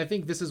 Yeah, and I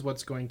think this is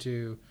what's going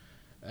to.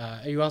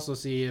 You also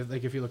see,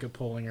 if you look at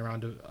polling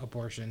around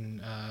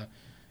abortion,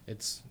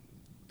 it's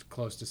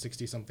close to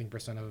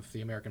 60-something% of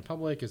the American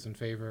public is in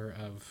favor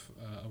of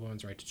a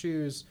woman's right to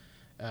choose.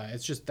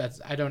 It's just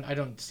I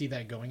don't see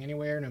that going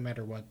anywhere, no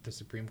matter what the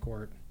Supreme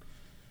Court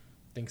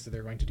thinks that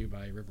they're going to do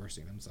by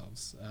reversing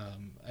themselves.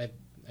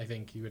 I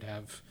think you would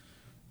have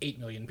 8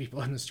 million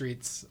people in the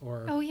streets,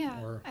 or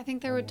I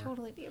think there would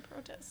totally be a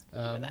protest.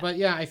 But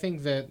yeah, I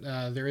think that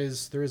there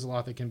is a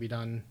lot that can be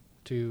done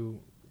to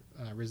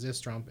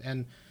resist Trump,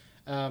 and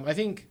I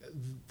think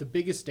the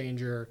biggest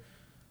danger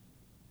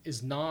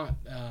is not.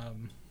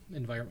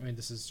 Environment. I mean,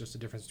 this is just a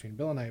difference between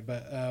Bill and I,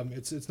 but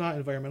it's not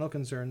environmental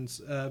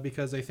concerns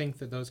because I think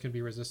that those can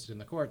be resisted in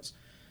the courts.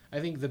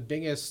 I think the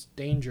biggest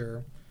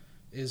danger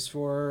is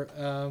for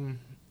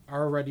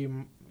our already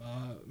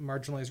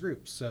marginalized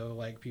groups, so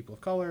like people of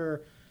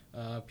color,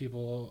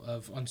 people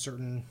of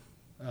uncertain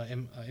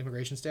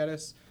immigration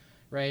status,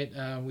 right?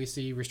 We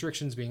see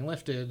restrictions being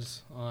lifted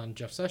on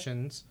Jeff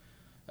Sessions,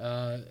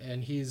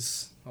 and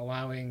he's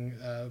allowing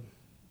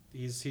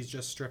he's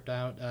just stripped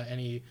out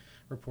any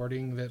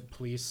reporting that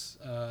police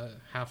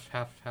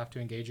have to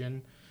engage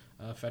in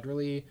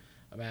federally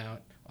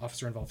about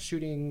officer-involved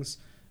shootings.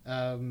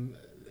 We're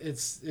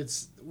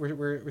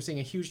seeing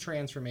a huge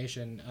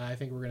transformation. I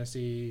think we're going to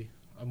see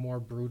a more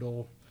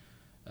brutal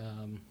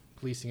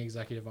policing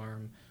executive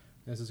arm.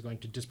 This is going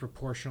to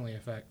disproportionately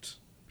affect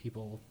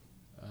people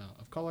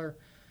of color,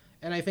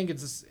 and I think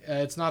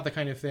it's not the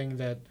kind of thing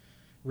that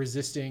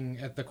resisting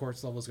at the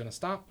courts level is going to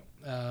stop.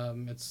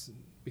 It's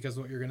because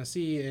what you're going to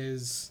see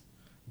is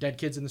dead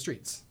kids in the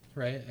streets,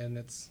 right? And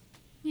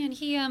And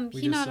he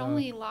We he not just,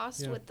 only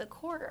lost yeah. with the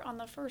court on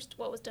the first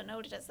what was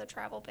denoted as the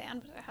travel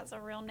ban, but it has a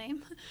real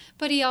name,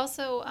 but he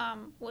also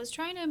was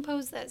trying to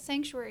impose that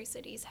sanctuary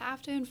cities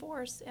have to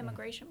enforce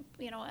immigration,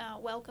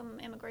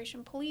 welcome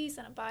immigration police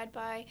and abide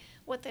by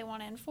what they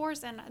want to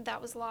enforce, and that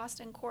was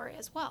lost in court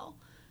as well.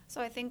 So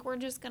I think we're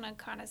just gonna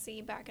kind of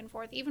see back and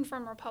forth, even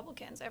from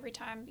Republicans, every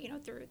time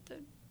through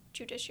the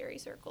judiciary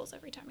circles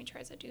every time he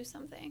tries to do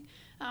something.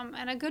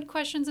 And a good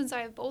question, since I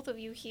have both of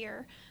you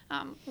here,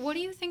 what do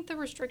you think the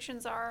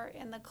restrictions are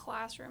in the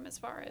classroom as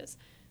far as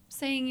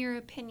saying your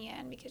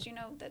opinion? Because you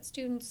know that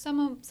students, some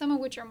of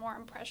which are more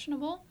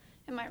impressionable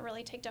and might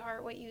really take to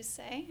heart what you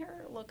say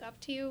or look up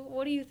to you.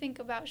 What do you think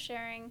about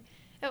sharing?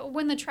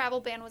 When the travel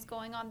ban was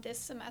going on this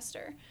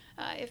semester,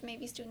 if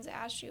maybe students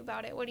asked you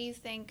about it, what do you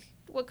think,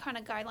 what kind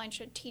of guidelines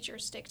should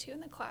teachers stick to in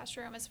the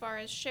classroom as far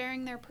as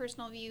sharing their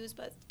personal views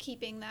but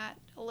keeping that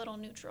a little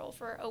neutral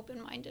for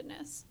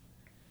open-mindedness?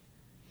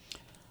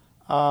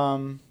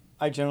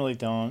 I generally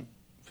don't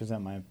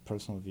present my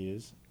personal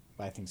views,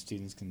 but I think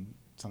students can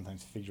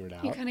sometimes figure it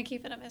out. You kind of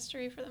keep it a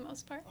mystery for the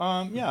most part.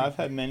 Yeah, I've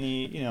had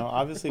many,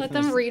 obviously. Let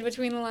them read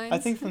between the lines. I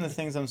think from the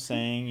things I'm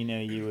saying,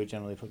 you would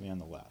generally put me on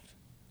the left.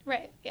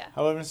 Right, yeah.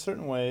 However, in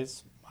certain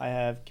ways, I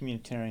have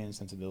communitarian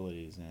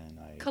sensibilities, and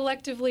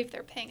collectively, if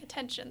they're paying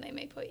attention, they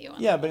may put you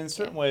on. Yeah, but in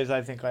certain ways,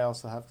 I think I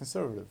also have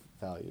conservative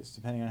values,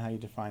 depending on how you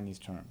define these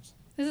terms.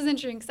 This is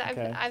interesting because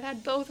Okay. I've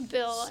had both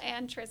Bill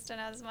and Tristan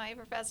as my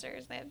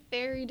professors. They have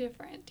very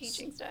different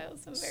teaching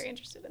styles, so I'm very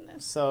interested in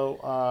this.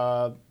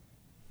 So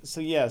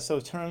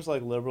terms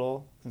like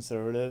liberal,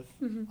 conservative,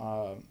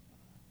 I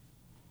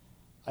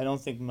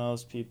don't think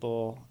most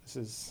people.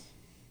 This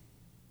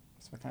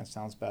kind of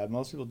sounds bad.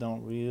 Most people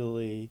don't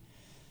really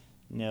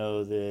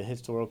know the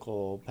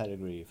historical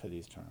pedigree for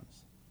these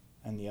terms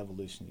and the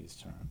evolution of these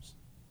terms.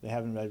 They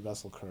haven't read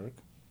Russell Kirk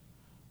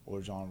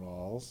or John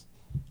Rawls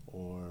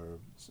or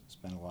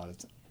spent a lot of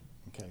time.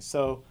 Okay,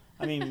 so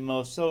I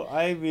mean so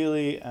I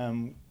really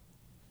am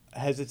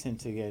hesitant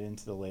to get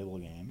into the label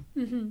game.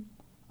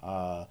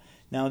 Now,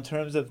 in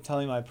terms of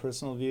telling my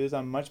personal views,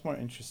 I'm much more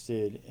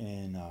interested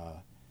in.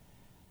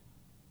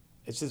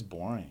 It's just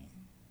boring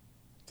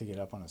to get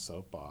up on a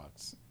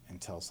soapbox and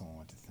tell someone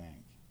what to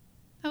think.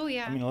 Oh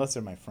yeah. I mean, unless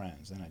they're my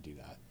friends, then I do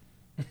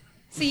that.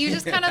 So you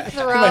just kind of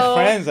throw. My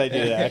friends, I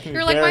do that.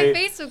 You're like, my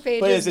Facebook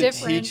page is different. But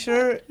as a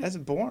teacher, that's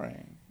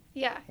boring.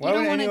 Yeah. Why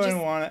would anyone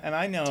just want to? And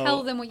I know.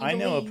 tell them what you I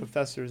know a believe.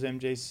 professor's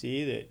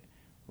MJC that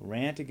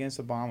rant against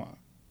Obama.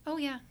 Oh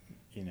yeah.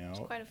 There's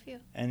quite a few.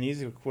 And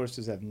these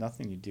courses have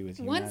nothing to do with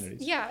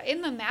humanities.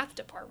 In the math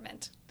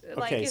department.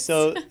 Okay,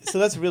 so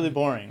that's really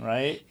boring,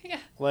 right? Yeah.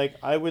 Like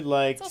I would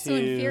like It's also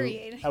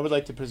infuriating. I would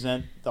like to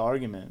present the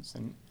arguments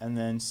and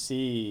then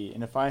see,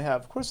 and if I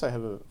have, of course I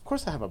have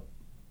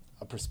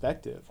a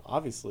perspective,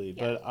 obviously,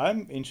 Yeah. but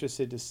I'm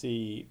interested to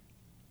see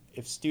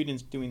if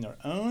students doing their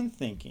own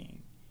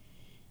thinking,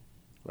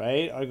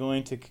 right, are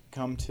going to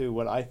come to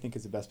what I think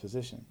is the best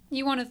position.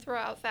 You want to throw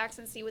out facts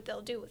and see what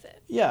they'll do with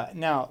it. Yeah.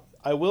 Now,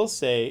 I will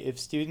say if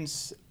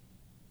students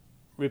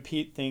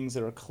repeat things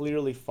that are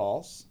clearly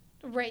false,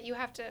 Right, you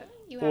have to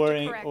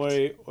correct.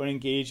 or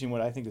engage in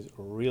what I think is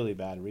really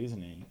bad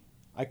reasoning,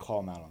 I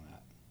call them out on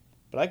that.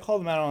 But I call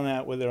them out on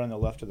that whether they're on the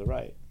left or the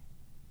right.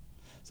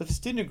 So if a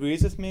student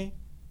agrees with me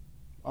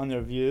on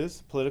their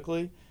views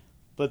politically,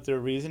 but their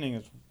reasoning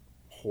is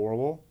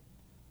horrible,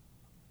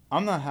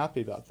 I'm not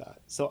happy about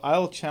that. So I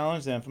will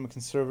challenge them from a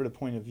conservative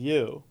point of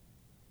view.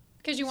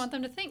 Because you want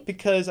them to think.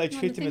 Because I You want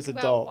treat to them as think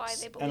about why adults,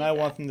 they and believe I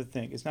want that. them to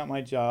think. It's not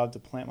my job to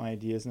plant my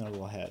ideas in their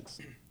little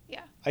heads.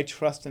 Yeah. I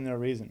trust in their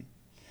reason.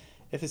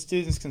 If a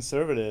student's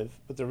conservative,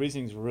 but their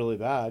reasoning's really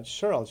bad,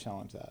 sure, I'll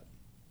challenge that.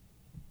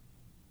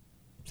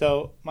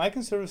 So my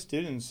conservative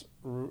students,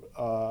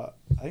 I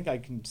think I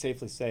can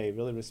safely say,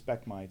 really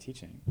respect my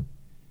teaching.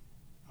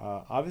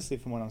 Obviously,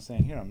 from what I'm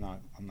saying here, I'm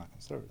not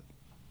conservative.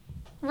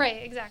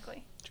 Right,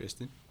 exactly.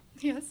 Tristan?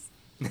 Yes.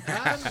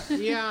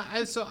 Yeah,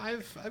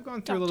 I've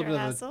gone through a little Dr. bit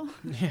Hassel.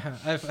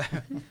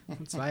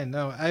 of it's fine.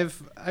 No,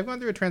 I've gone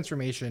through a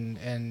transformation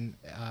in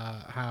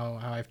how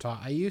I've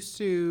taught. I used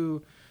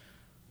to.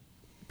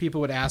 People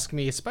would ask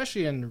me,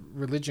 especially in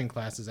religion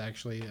classes,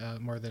 actually,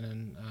 more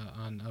than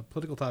on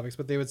political topics.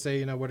 But they would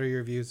say, what are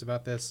your views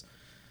about this?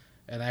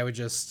 And I would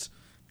just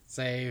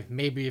say,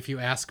 maybe if you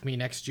ask me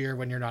next year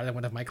when you're not in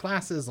one of my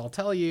classes, I'll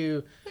tell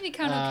you. It'd be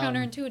kind of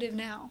counterintuitive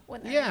now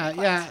when they're Yeah, in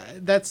class, yeah,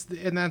 right?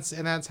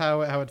 that's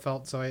how it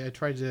felt. So I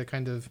tried to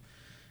kind of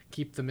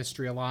keep the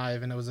mystery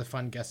alive, and it was a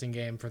fun guessing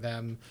game for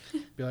them.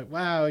 Be like,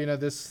 wow,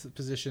 this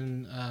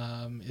position,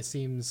 it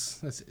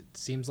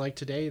seems like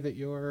today that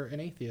you're an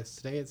atheist.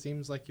 Today it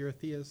seems like you're a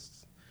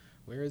theist.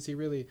 Where is he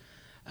really?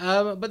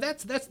 But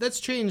that's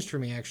changed for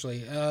me,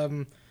 actually.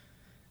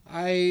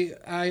 I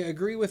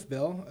agree with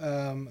Bill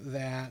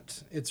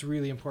that it's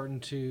really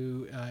important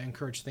to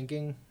encourage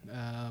thinking.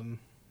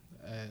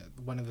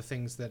 One of the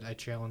things that I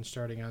challenge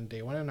starting on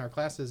day one in our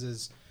classes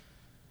is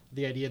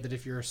the idea that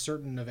if you're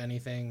certain of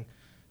anything,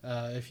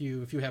 If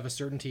you have a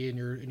certainty and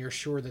you're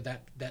sure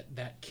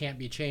that can't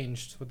be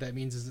changed, what that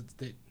means is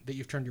that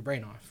you've turned your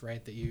brain off,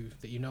 right? That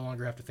you no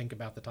longer have to think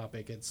about the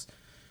topic.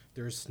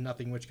 There's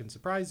nothing which can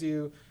surprise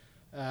you,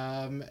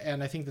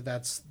 and I think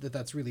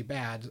that's really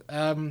bad.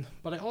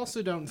 But I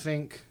also don't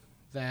think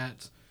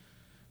that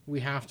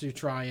we have to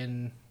try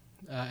and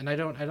I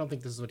don't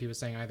think this is what he was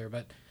saying either.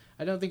 But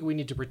I don't think we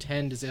need to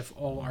pretend as if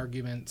all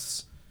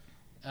arguments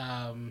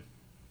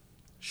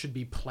should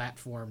be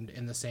platformed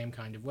in the same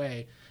kind of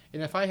way.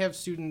 And if I have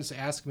students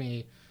ask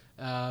me,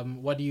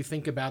 what do you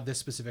think about this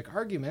specific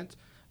argument?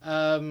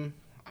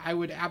 I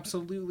would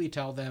absolutely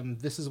tell them,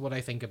 this is what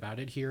I think about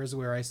it. Here's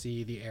where I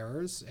see the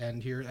errors.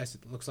 And here it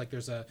looks like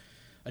there's a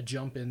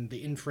jump in the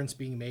inference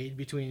being made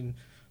between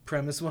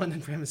premise 1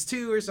 and premise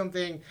 2 or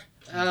something.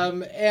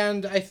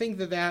 And I think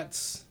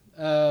that's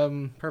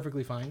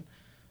perfectly fine.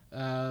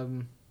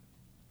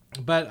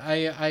 But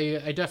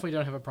I definitely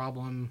don't have a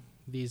problem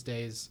these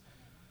days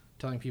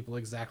telling people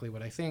exactly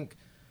what I think.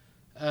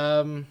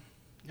 And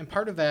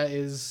part of that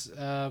is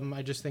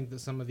I just think that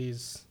some of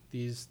these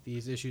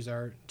issues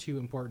are too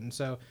important.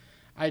 So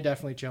I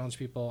definitely challenge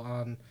people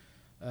on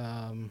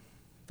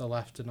the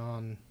left and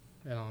on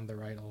the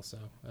right also.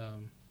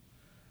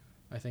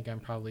 I think I'm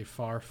probably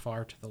far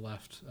to the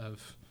left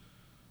of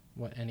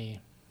what any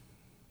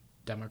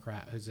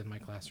Democrat who's in my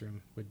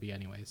classroom would be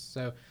anyways.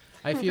 So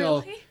I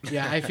feel Really?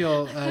 I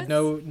feel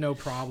no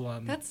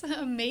problem. That's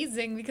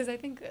amazing, because I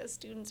think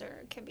students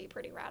can be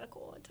pretty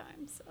radical at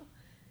times. So.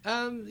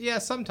 Yeah,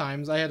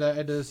 sometimes. I had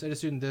a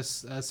student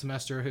this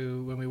semester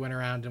who, when we went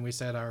around and we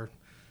said our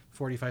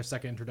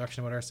 45-second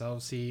introduction about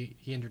ourselves, he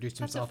introduced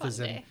himself as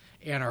an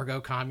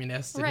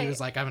anarcho-communist, and he was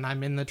like,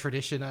 I'm in the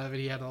tradition of it.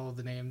 He had all of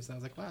the names, and I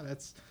was like, wow,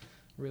 that's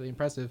really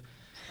impressive.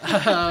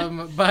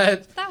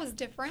 But that was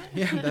different.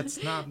 Yeah,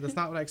 that's not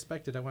what I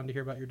expected. I wanted to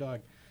hear about your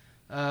dog.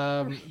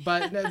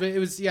 But it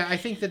was, I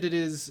think that it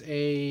is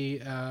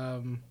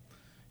a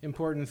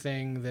important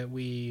thing that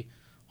we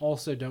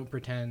also don't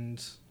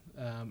pretend.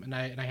 And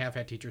I have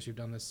had teachers who've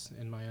done this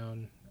in my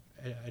own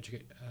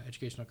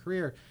educational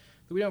career,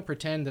 that we don't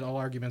pretend that all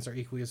arguments are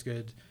equally as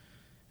good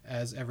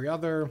as every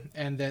other,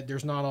 and that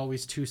there's not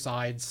always two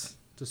sides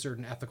to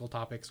certain ethical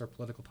topics or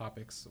political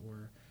topics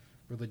or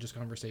religious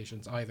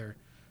conversations either.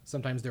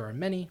 Sometimes there are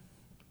many,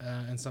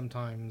 and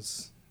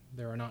sometimes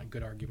there are not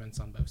good arguments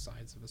on both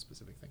sides of a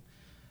specific thing.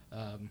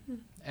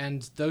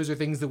 And those are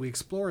things that we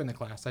explore in the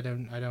class. I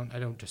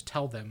don't just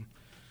tell them,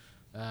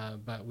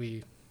 but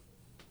we.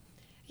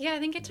 Yeah, I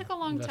think it took a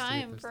long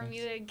time for me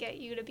to get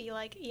you to be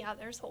like, yeah,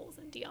 there's holes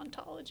in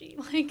deontology.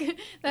 Like,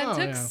 that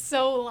took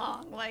so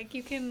long. Like,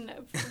 you can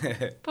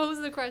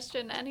pose the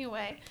question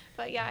anyway.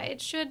 But yeah,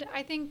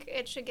 I think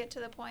it should get to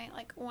the point,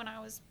 like when I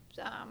was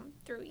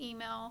through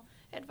email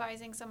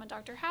advising some of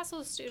Dr.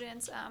 Hassel's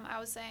students, I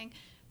was saying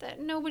that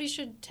nobody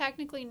should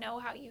technically know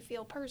how you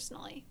feel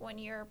personally. When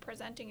you're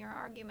presenting your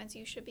arguments,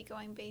 you should be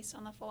going based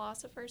on the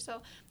philosopher.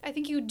 So I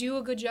think you do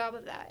a good job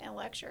of that in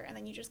lecture, and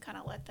then you just kind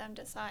of let them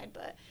decide.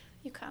 But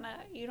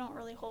you don't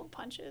really hold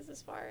punches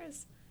as far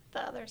as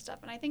the other stuff.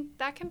 And I think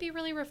that can be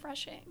really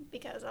refreshing,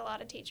 because a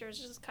lot of teachers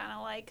just kind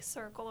of like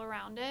circle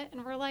around it,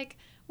 and we're like,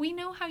 we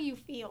know how you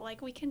feel.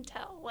 Like, we can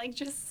tell. Like,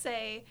 just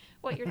say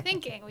what you're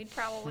thinking. We'd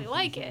probably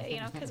like it,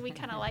 because we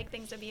kind of like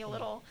things to be a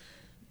little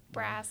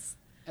brass.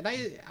 And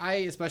I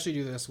especially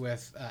do this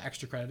with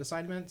extra credit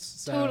assignments.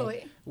 So,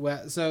 totally.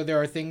 So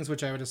there are things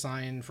which I would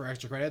assign for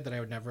extra credit that I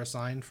would never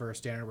assign for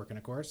standard work in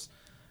a course.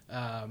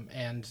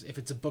 And if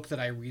it's a book that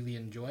I really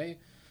enjoy,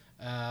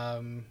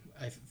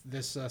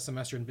 this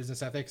semester in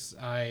business ethics,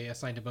 I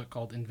assigned a book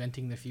called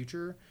Inventing the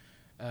Future.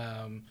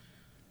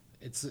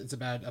 It's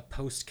about a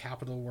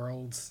post-capital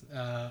world,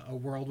 a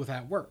world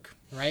without work,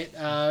 right?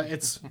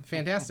 It's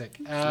fantastic.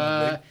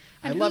 I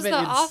love it.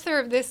 Who's the author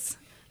of this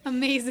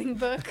amazing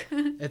book?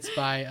 It's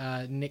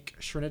by Nick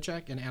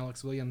Srnicek and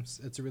Alex Williams.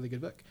 It's a really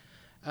good book.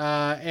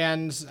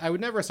 And I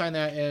would never assign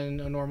that in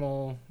a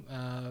normal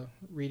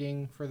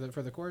reading for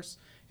the course.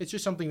 It's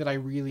just something that I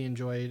really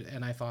enjoyed,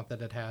 and I thought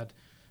that it had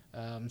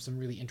some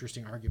really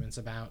interesting arguments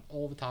about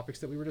all the topics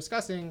that we were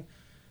discussing,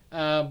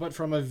 but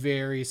from a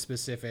very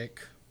specific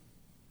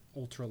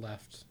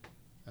ultra-left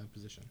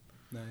position.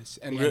 Nice.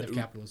 And the end of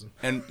capitalism.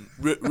 And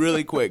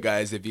really quick,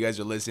 guys, if you guys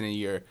are listening,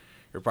 you're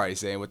probably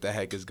saying, what the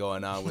heck is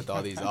going on with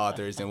all these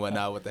authors and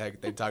whatnot? What the heck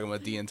they're talking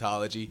about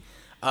deontology?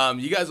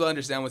 You guys will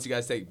understand once you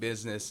guys take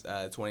business,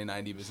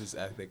 2090 business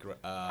ethic.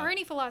 Or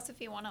any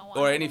philosophy 101.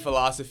 Or any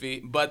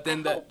philosophy. But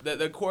then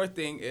the core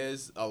thing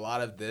is a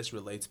lot of this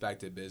relates back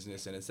to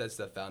business, and it sets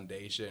the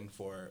foundation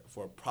for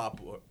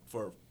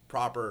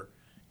proper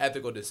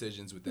ethical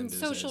decisions within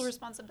business. Social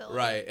responsibility.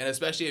 Right. And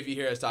especially if you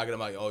hear us talking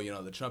about,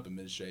 the Trump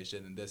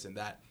administration and this and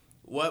that.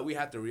 What we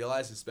have to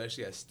realize,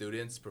 especially as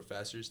students,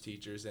 professors,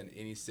 teachers, and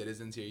any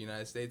citizens here in the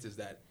United States, is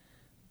that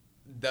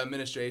the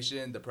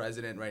administration, the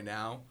president right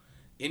now,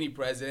 any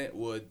president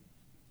would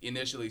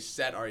initially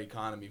set our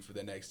economy for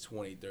the next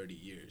 20, 30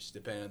 years,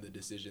 depending on the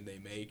decision they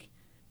make,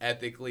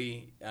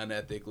 ethically,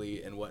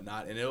 unethically, and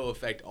whatnot. And it will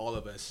affect all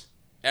of us,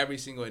 every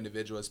single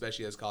individual,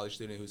 especially as a college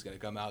student who's going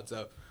to come out.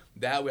 So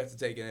that we have to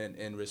take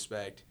in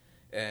respect,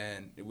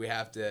 and we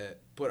have to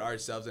put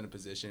ourselves in a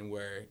position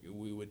where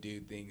we would do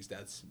things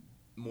that's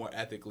more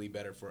ethically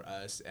better for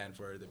us and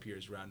for the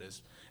peers around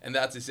us. And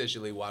that's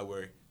essentially why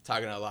we're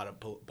talking a lot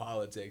of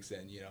politics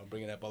and,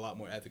 bringing up a lot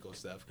more ethical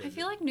stuff. I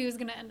feel like New's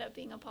going to end up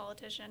being a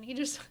politician.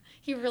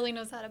 He really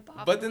knows how to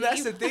bob. But then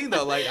that's the thing,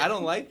 though. Like, I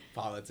don't like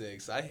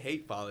politics. I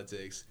hate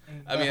politics.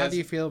 I mean, how do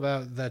you feel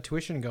about the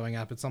tuition going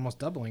up? It's almost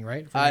doubling,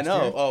 right? for I next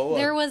know. year? Oh, well,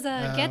 There was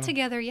a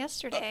get-together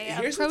yesterday of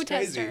here's what's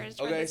crazy. protesters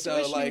for Okay, the so,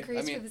 tuition like, increase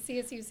I mean, for the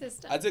CSU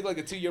system. I took like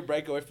a 2-year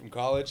break away from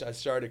college. I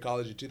started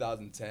college in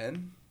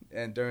 2010,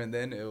 and during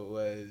then it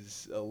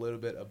was a little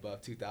bit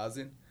above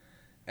 2,000.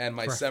 And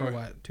my summer for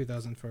what?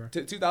 2,000 for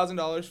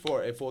 $2,000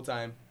 for a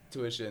full-time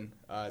tuition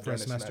during the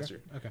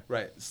semester. Okay.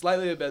 Right,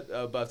 slightly a bit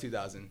above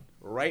 2,000.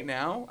 Right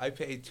now, I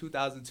pay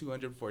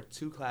 2,200 for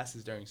 2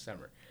 classes during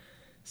summer.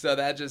 So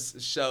that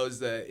just shows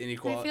the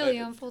inequality. I feel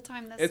you. I'm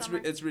full-time this summer.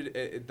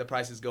 The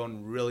price is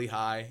going really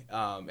high,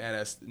 and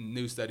as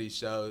new studies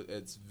show,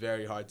 it's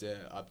very hard to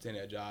obtain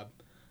a job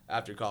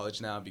after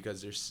college now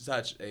because there's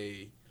such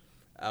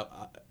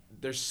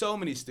there's so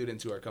many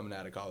students who are coming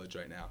out of college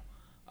right now,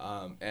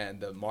 and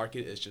the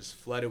market is just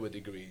flooded with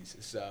degrees.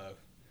 So,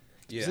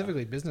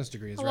 Specifically business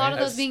degrees, a right? lot of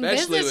those being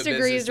Especially business with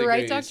degrees, business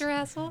right, degrees. Dr.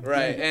 Hassel?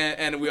 Right,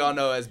 and we all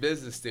know as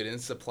business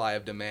students, supply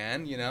of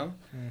demand,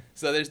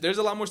 So there's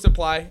a lot more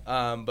supply,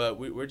 but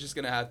we're just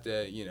gonna have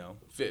to,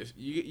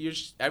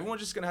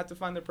 everyone's just gonna have to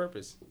find their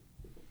purpose,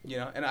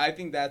 And I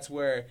think that's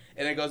where,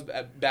 and it goes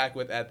back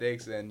with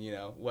ethics and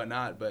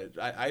whatnot. But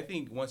I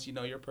think once you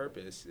know your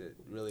purpose, it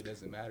really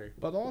doesn't matter.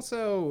 But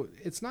also,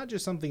 it's not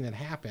just something that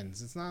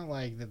happens. It's not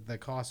like the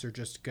costs are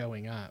just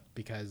going up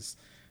because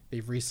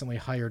they've recently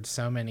hired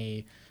so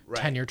many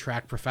tenure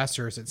track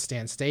professors at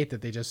Stan State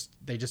that they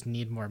just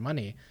need more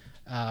money.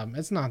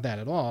 It's not that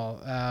at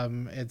all.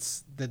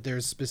 It's that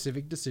there's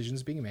specific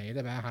decisions being made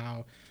about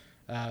how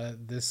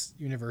this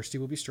university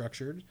will be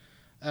structured.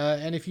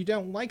 And if you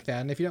don't like that,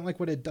 and if you don't like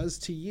what it does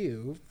to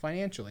you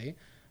financially,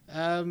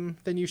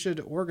 then you should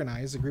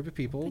organize a group of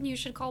people. Then you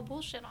should call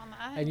bullshit on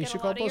that And you get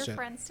should a lot call of bullshit. your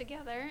friends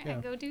together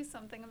and go do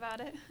something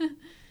about it.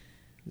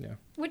 Yeah.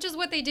 Which is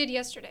what they did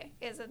yesterday,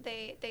 is that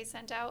they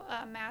sent out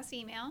a mass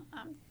email.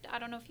 I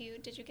don't know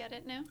if did you get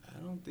it now?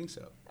 I don't think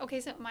so. Okay,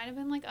 so it might have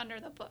been like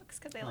under the books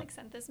because they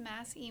sent this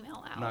mass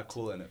email out. I'm not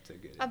cool enough to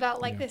get it.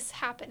 About this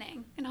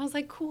happening. And I was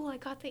like, cool, I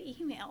got the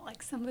email.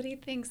 Like somebody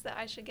thinks that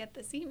I should get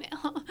this email.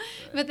 Right.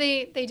 But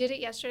they did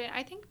it yesterday.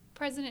 I think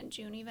President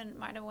June even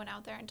might have went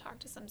out there and talked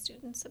to some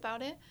students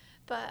about it.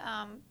 But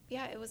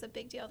it was a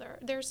big deal.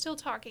 They're still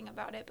talking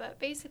about it. But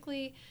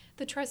basically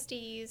the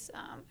trustees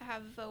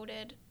have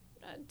voted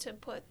to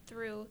put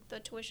through the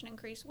tuition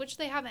increase, which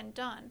they haven't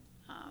done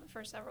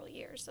for several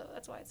years. So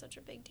that's why it's such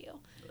a big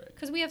deal.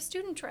 Because we have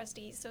student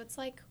trustees. So it's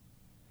like,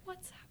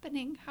 what's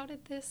happening? How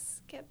did this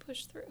get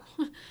pushed through?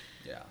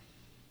 Yeah.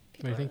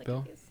 What do you think,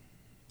 Bill?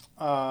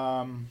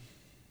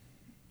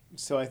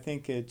 So I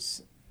think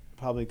it's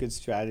probably a good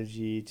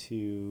strategy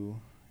to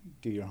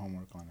do your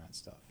homework on that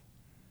stuff.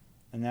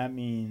 And that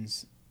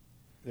means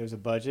there's a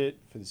budget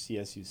for the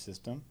CSU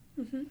system.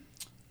 Mm-hmm.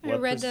 I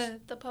read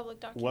the public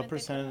document. What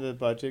percent of the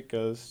budget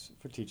goes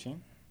for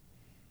teaching?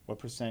 What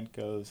percent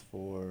goes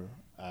for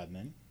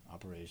admin,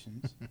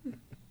 operations?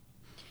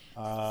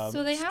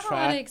 So they have a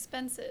lot of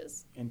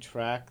expenses. And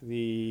so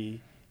you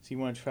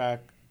want to track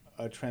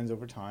trends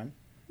over time.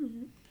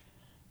 Mm-hmm.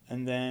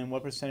 And then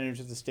what percentage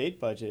of the state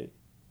budget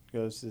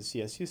goes to the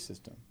CSU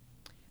system?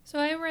 So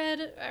I read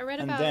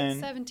And about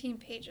then- 17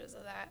 pages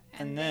of that.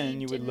 And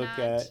then you would look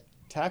at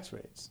tax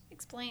rates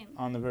explain.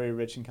 on the very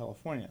rich in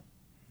California.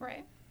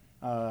 Right.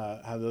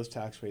 Have those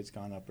tax rates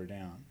gone up or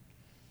down?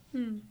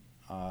 And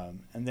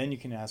then you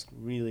can ask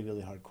really,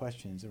 really hard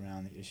questions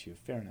around the issue of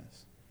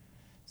fairness.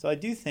 So I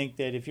do think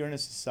that if you're in a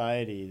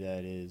society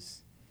that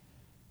is,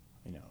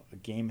 a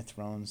Game of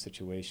Thrones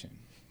situation,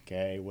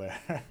 okay, where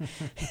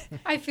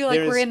I feel like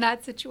we're in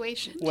that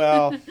situation.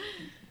 Well,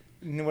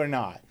 we're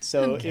not.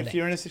 So I'm if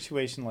you're in a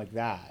situation like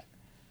that,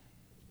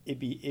 it'd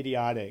be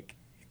idiotic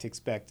to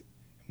expect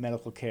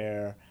medical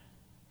care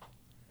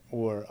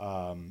or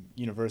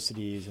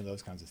universities and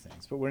those kinds of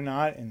things. But we're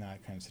not in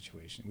that kind of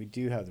situation. We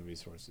do have the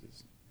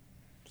resources.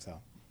 So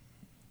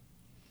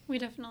We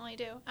definitely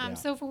do. Yeah.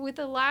 So with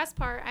the last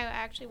part, I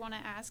actually want to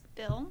ask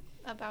Bill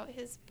about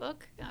his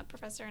book,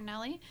 Professor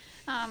Anelli.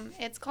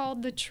 It's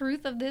called The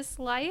Truth of This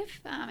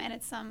Life,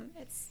 and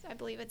I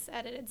believe it's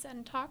edited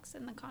Zen Talks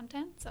in the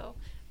content. So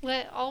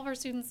let all of our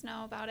students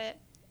know about it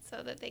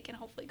so that they can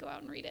hopefully go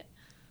out and read it.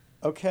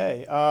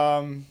 Okay.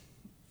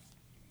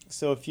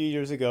 So a few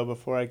years ago,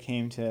 before I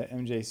came to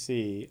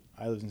MJC,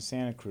 I lived in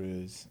Santa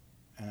Cruz,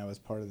 and I was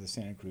part of the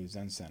Santa Cruz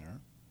Zen Center.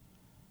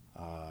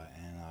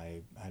 And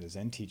I had a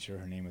Zen teacher.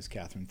 Her name was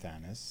Catherine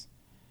Thanis.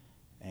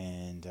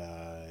 And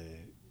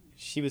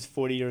she was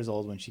 40 years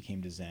old when she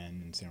came to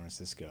Zen in San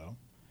Francisco.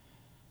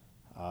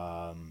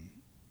 And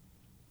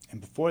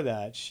before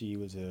that, she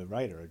was a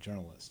writer, a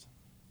journalist,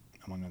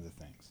 among other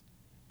things.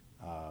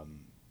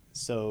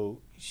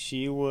 So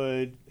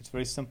it's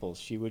very simple.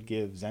 She would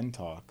give Zen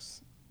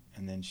talks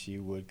and then she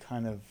would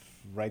kind of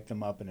write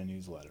them up in a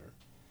newsletter.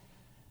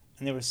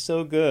 And they were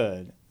so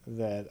good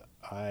that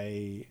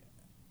I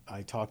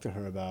talked to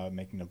her about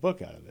making a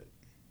book out of it.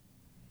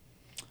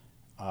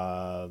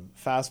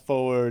 Fast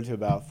forward to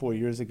about 4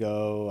 years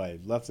ago, I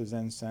left the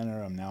Zen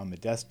Center. I'm now in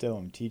Modesto.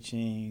 I'm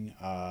teaching.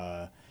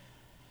 I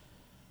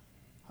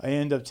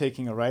ended up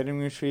taking a writing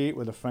retreat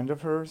with a friend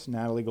of hers,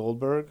 Natalie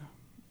Goldberg,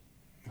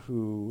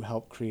 who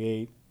helped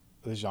create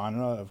the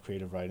genre of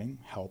creative writing,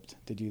 helped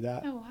to do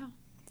that. Oh, wow.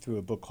 Through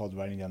a book called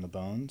Writing Down the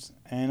Bones.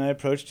 And I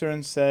approached her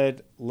and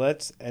said,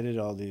 let's edit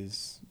all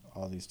these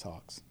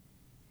talks.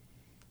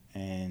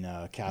 And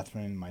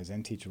Catherine, my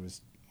Zen teacher,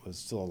 was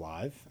still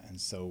alive,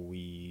 and so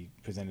we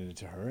presented it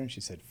to her, and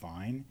she said,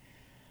 fine.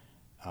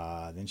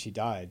 Then she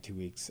died 2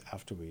 weeks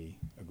after we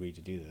agreed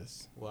to do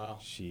this. Wow.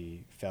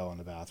 She fell in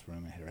the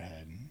bathroom and hit her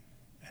head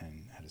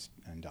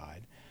and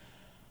died.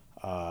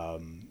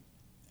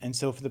 And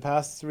so for the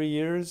past 3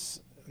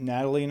 years,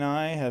 Natalie and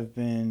I have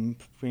been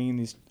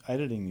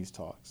editing these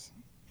talks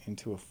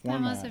into a format.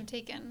 That must have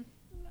taken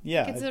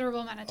a considerable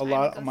amount of time. A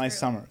lot to of go my through.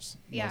 summers,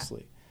 Yeah.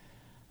 mostly.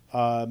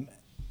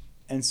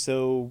 And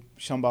so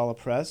Shambhala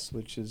Press,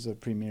 which is a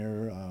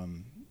premier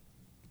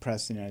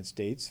press in the United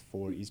States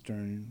for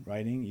Eastern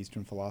writing,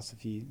 Eastern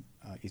philosophy,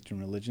 Eastern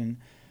religion,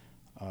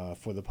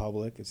 for the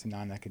public. It's a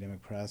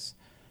non-academic press.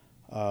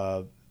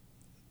 The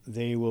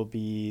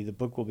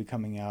book will be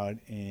coming out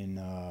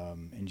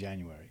in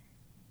January.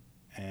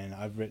 And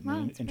I've written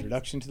an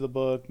introduction to the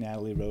book.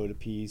 Natalie wrote a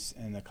piece,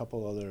 and a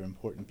couple other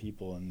important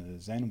people in the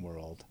Zen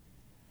world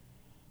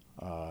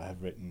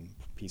have written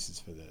pieces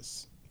for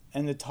this.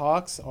 And the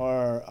talks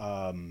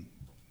are,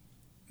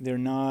 they're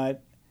not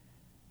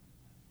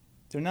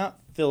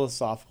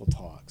philosophical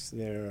talks.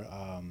 They're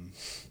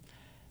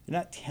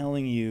not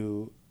telling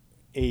you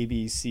A,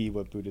 B, C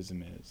what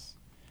Buddhism is.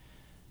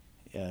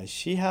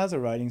 She has a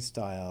writing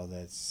style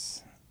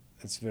that's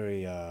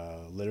very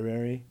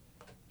literary.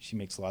 She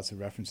makes lots of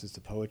references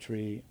to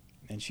poetry,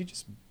 and she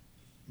just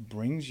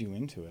brings you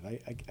into it.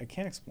 I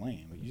can't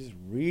explain, but you just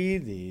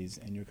read these,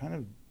 and you're kind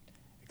of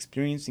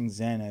experiencing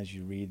Zen as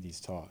you read these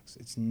talks.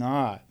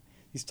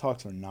 These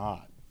talks are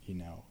not,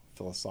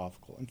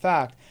 philosophical. In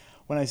fact,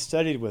 when I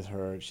studied with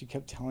her, she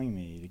kept telling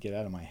me to get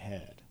out of my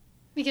head.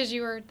 Because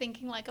you were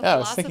thinking like a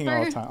philosopher? Yeah, I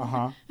was philosopher? thinking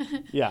all the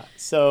time. Yeah.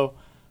 So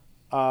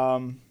I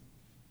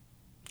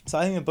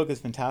think the book is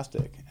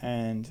fantastic.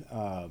 And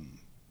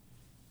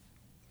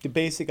the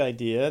basic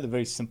idea, the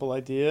very simple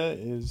idea,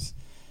 is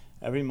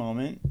every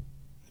moment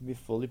to be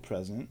fully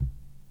present.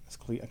 It's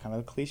kind of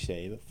a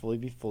cliche, but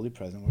be fully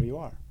present where you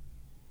are.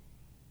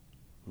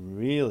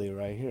 Really,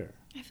 right here.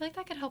 I feel like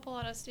that could help a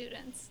lot of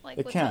students, like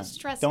It with can. how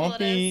stressful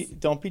it is.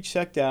 Don't be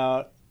checked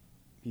out.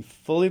 Be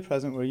fully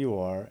present where you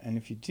are, and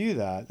if you do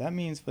that, that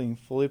means being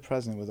fully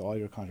present with all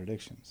your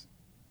contradictions.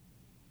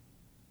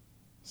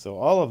 So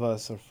all of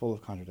us are full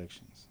of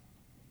contradictions.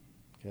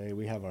 Okay,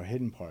 we have our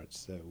hidden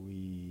parts that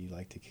we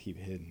like to keep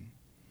hidden,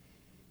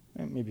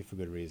 maybe for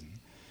good reason.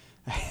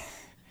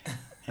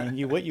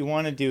 And what you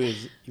want to do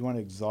is you want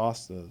to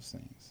exhaust those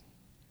things.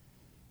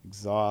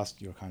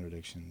 Exhaust your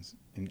contradictions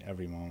in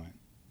every moment.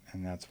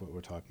 And that's what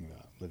we're talking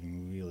about,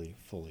 living really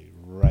fully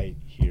right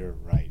here,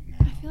 right now.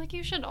 I feel like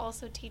you should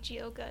also teach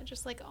yoga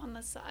just like on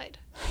the side.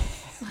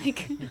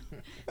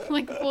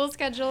 like full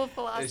schedule of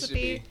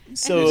philosophy. It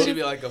should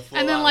be like a full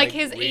and then on, like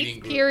his reading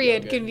 8th group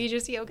period yoga. can be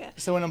just yoga.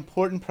 So an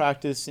important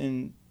practice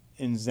in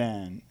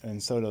Zen,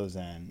 and Soto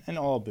Zen, and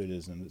all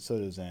Buddhism, but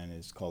Soto Zen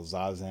is called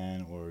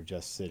Zazen, or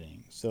just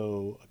sitting.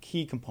 So a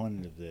key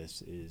component of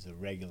this is a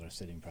regular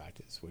sitting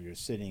practice where you're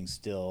sitting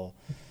still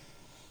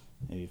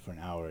maybe for an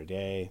hour a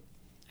day.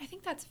 I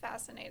think that's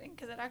fascinating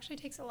because it actually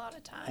takes a lot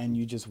of time. And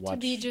you just watch. To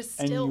be just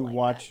and still you like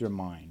watch that. your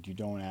mind. You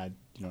don't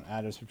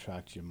add or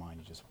subtract to your mind.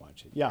 You just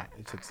watch it. Yeah,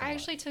 it takes a I lot.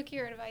 actually took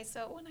your advice.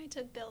 So when I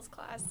took Bill's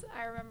class,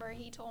 I remember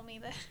he told me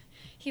that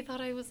he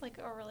thought I was like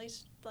a really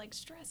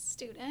stressed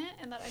student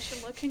and that I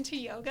should look into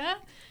yoga.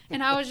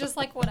 And I was just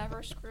like,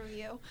 whatever, screw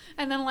you.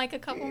 And then like a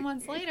couple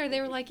months later,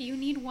 they were like, you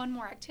need one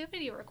more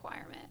activity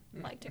requirement,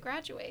 like to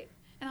graduate.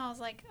 And I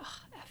was like, oh,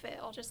 F it,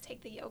 I'll just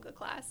take the yoga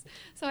class.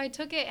 So I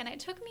took it, and it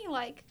took me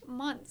like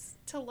months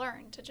to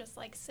learn to just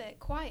like sit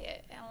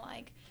quiet and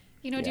like,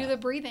 do the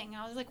breathing.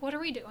 I was like, what are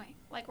we doing?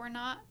 Like,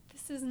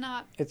 this is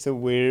not. It's a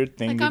weird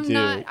thing to do.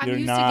 I'm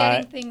used to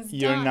getting things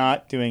You're done.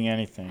 not doing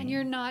anything. And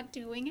you're not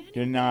doing anything.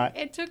 You're not.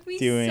 It took me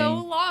doing, so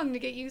long to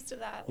get used to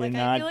that. You're Like,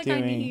 not I feel like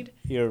doing, I need.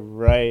 You're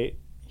right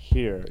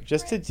here.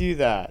 Just to do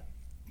that,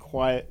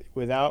 quiet,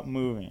 without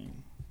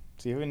moving.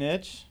 So you have an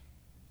itch.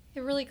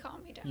 It really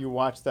calmed me down. You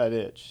watch that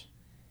itch.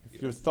 If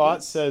your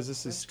thought says this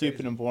is that's stupid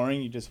crazy. and boring,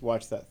 you just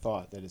watch that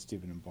thought that it's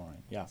stupid and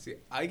boring. Yeah. See,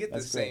 I get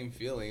That's the great. same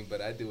feeling,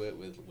 but I do it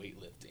with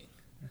weightlifting.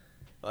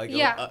 Like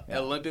Yeah.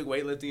 Olympic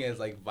weightlifting is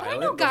like But I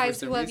violent. know but guys for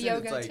some who love reason,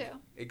 yoga, it's like, too.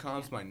 It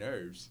calms my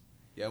nerves.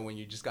 Yeah, when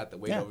you just got the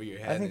weight Yeah, over your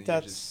head I think and you're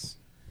that's. just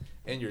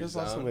in your There's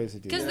zone. lots of ways to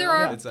do that. Because Yeah. there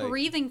are It's like-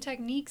 breathing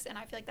techniques, and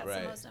I feel like that's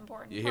Right. the most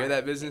important You part. hear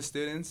that, business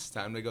students?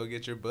 Time to go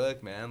get your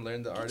book, man.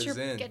 Learn the art of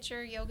Zen. Get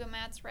your yoga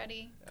mats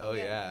ready. Oh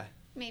yeah.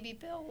 maybe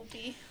Bill will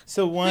be.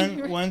 So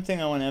one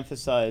thing I want to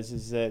emphasize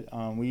is that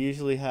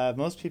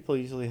most people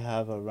usually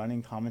have a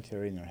running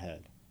commentary in their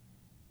head.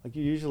 Like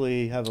you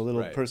usually have a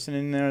little Right. person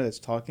in there that's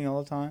talking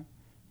all the time,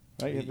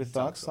 right? You have He your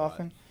thoughts talks a lot.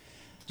 often.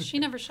 She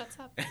never shuts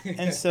up.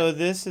 And so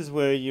this is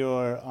where you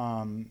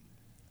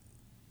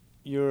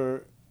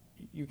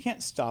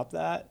can't stop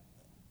that,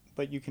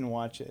 but you can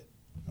watch it,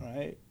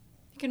 right?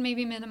 You can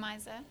maybe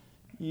minimize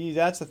it.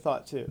 That's a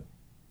thought too.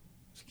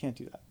 So you can't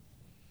do that.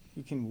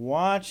 You can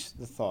watch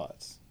the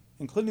thoughts,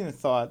 including the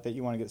thought that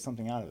you want to get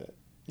something out of it.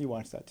 You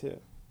watch that too.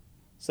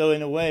 So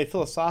in a way,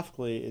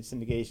 philosophically, it's a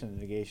negation of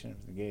negation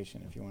of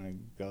negation if you want to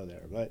go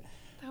there. But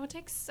That would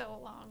take so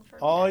long for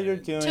all me you're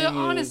doing to is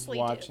honestly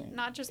watching. do,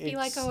 not just be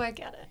like, It's- oh, I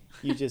get it.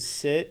 You just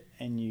sit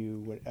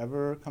and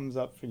whatever comes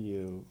up for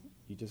you,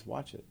 you just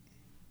watch it.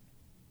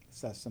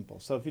 It's that simple.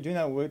 So if you're doing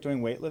that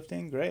doing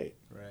weightlifting, great.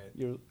 Right.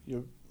 You're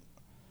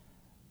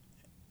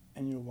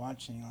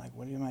watching like,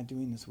 what am I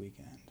doing this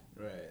weekend?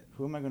 Right.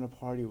 Who am I going to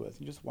party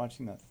with? You're just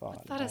watching that thought.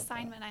 What's that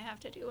assignment I have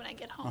to do when I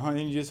get home?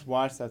 And you just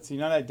watch that. So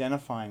you're not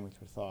identifying with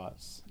your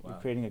thoughts. Wow. You're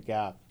creating a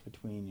gap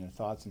between your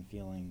thoughts and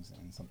feelings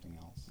and something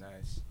else.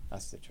 Nice.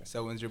 That's the trick.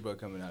 So when's your book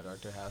coming out,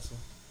 Dr. Hassel?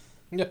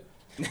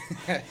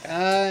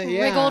 Yeah.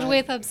 Wriggled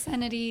with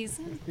obscenities.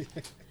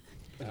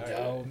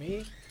 No,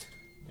 me?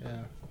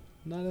 Yeah.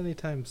 Not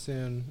anytime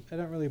soon. I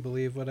don't really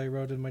believe what I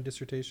wrote in my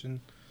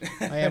dissertation.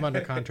 I am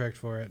under contract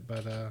for it,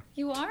 but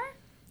You are?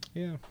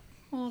 yeah.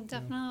 Well,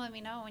 definitely let me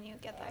know when you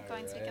get that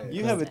going so we can Alright.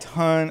 You post have a it.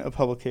 ton of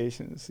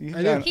publications. You've I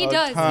do. done He a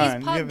does.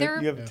 ton. He's, You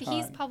have a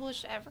he's ton.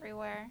 published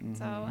everywhere,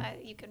 so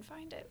Mhm. you can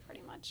find it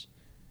pretty much.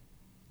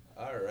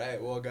 All right.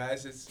 Well,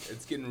 guys,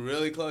 it's getting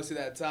really close to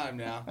that time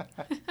now.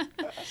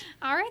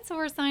 All right, so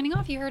we're signing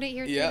off. You heard it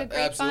here through Yeah, the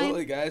grapevine.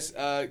 absolutely, guys.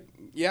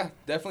 Yeah,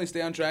 definitely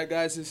stay on track,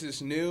 guys. This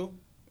is new.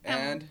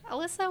 And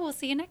Alyssa, we'll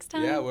see you next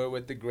time. yeah, we're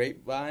with the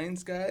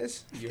Grapevines,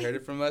 guys. You heard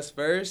it from us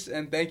first.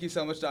 And thank you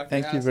so much, Dr.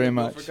 Thank you Hassel, very Bill,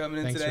 much. for coming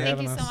in Thanks for today.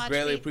 Thank you having so us. much.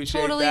 Really We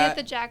appreciate totally that.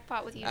 hit the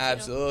jackpot with you. too.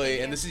 Absolutely.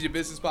 Thank And you. this is your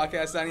business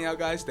podcast signing out,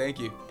 guys. Thank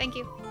you. Thank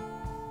you.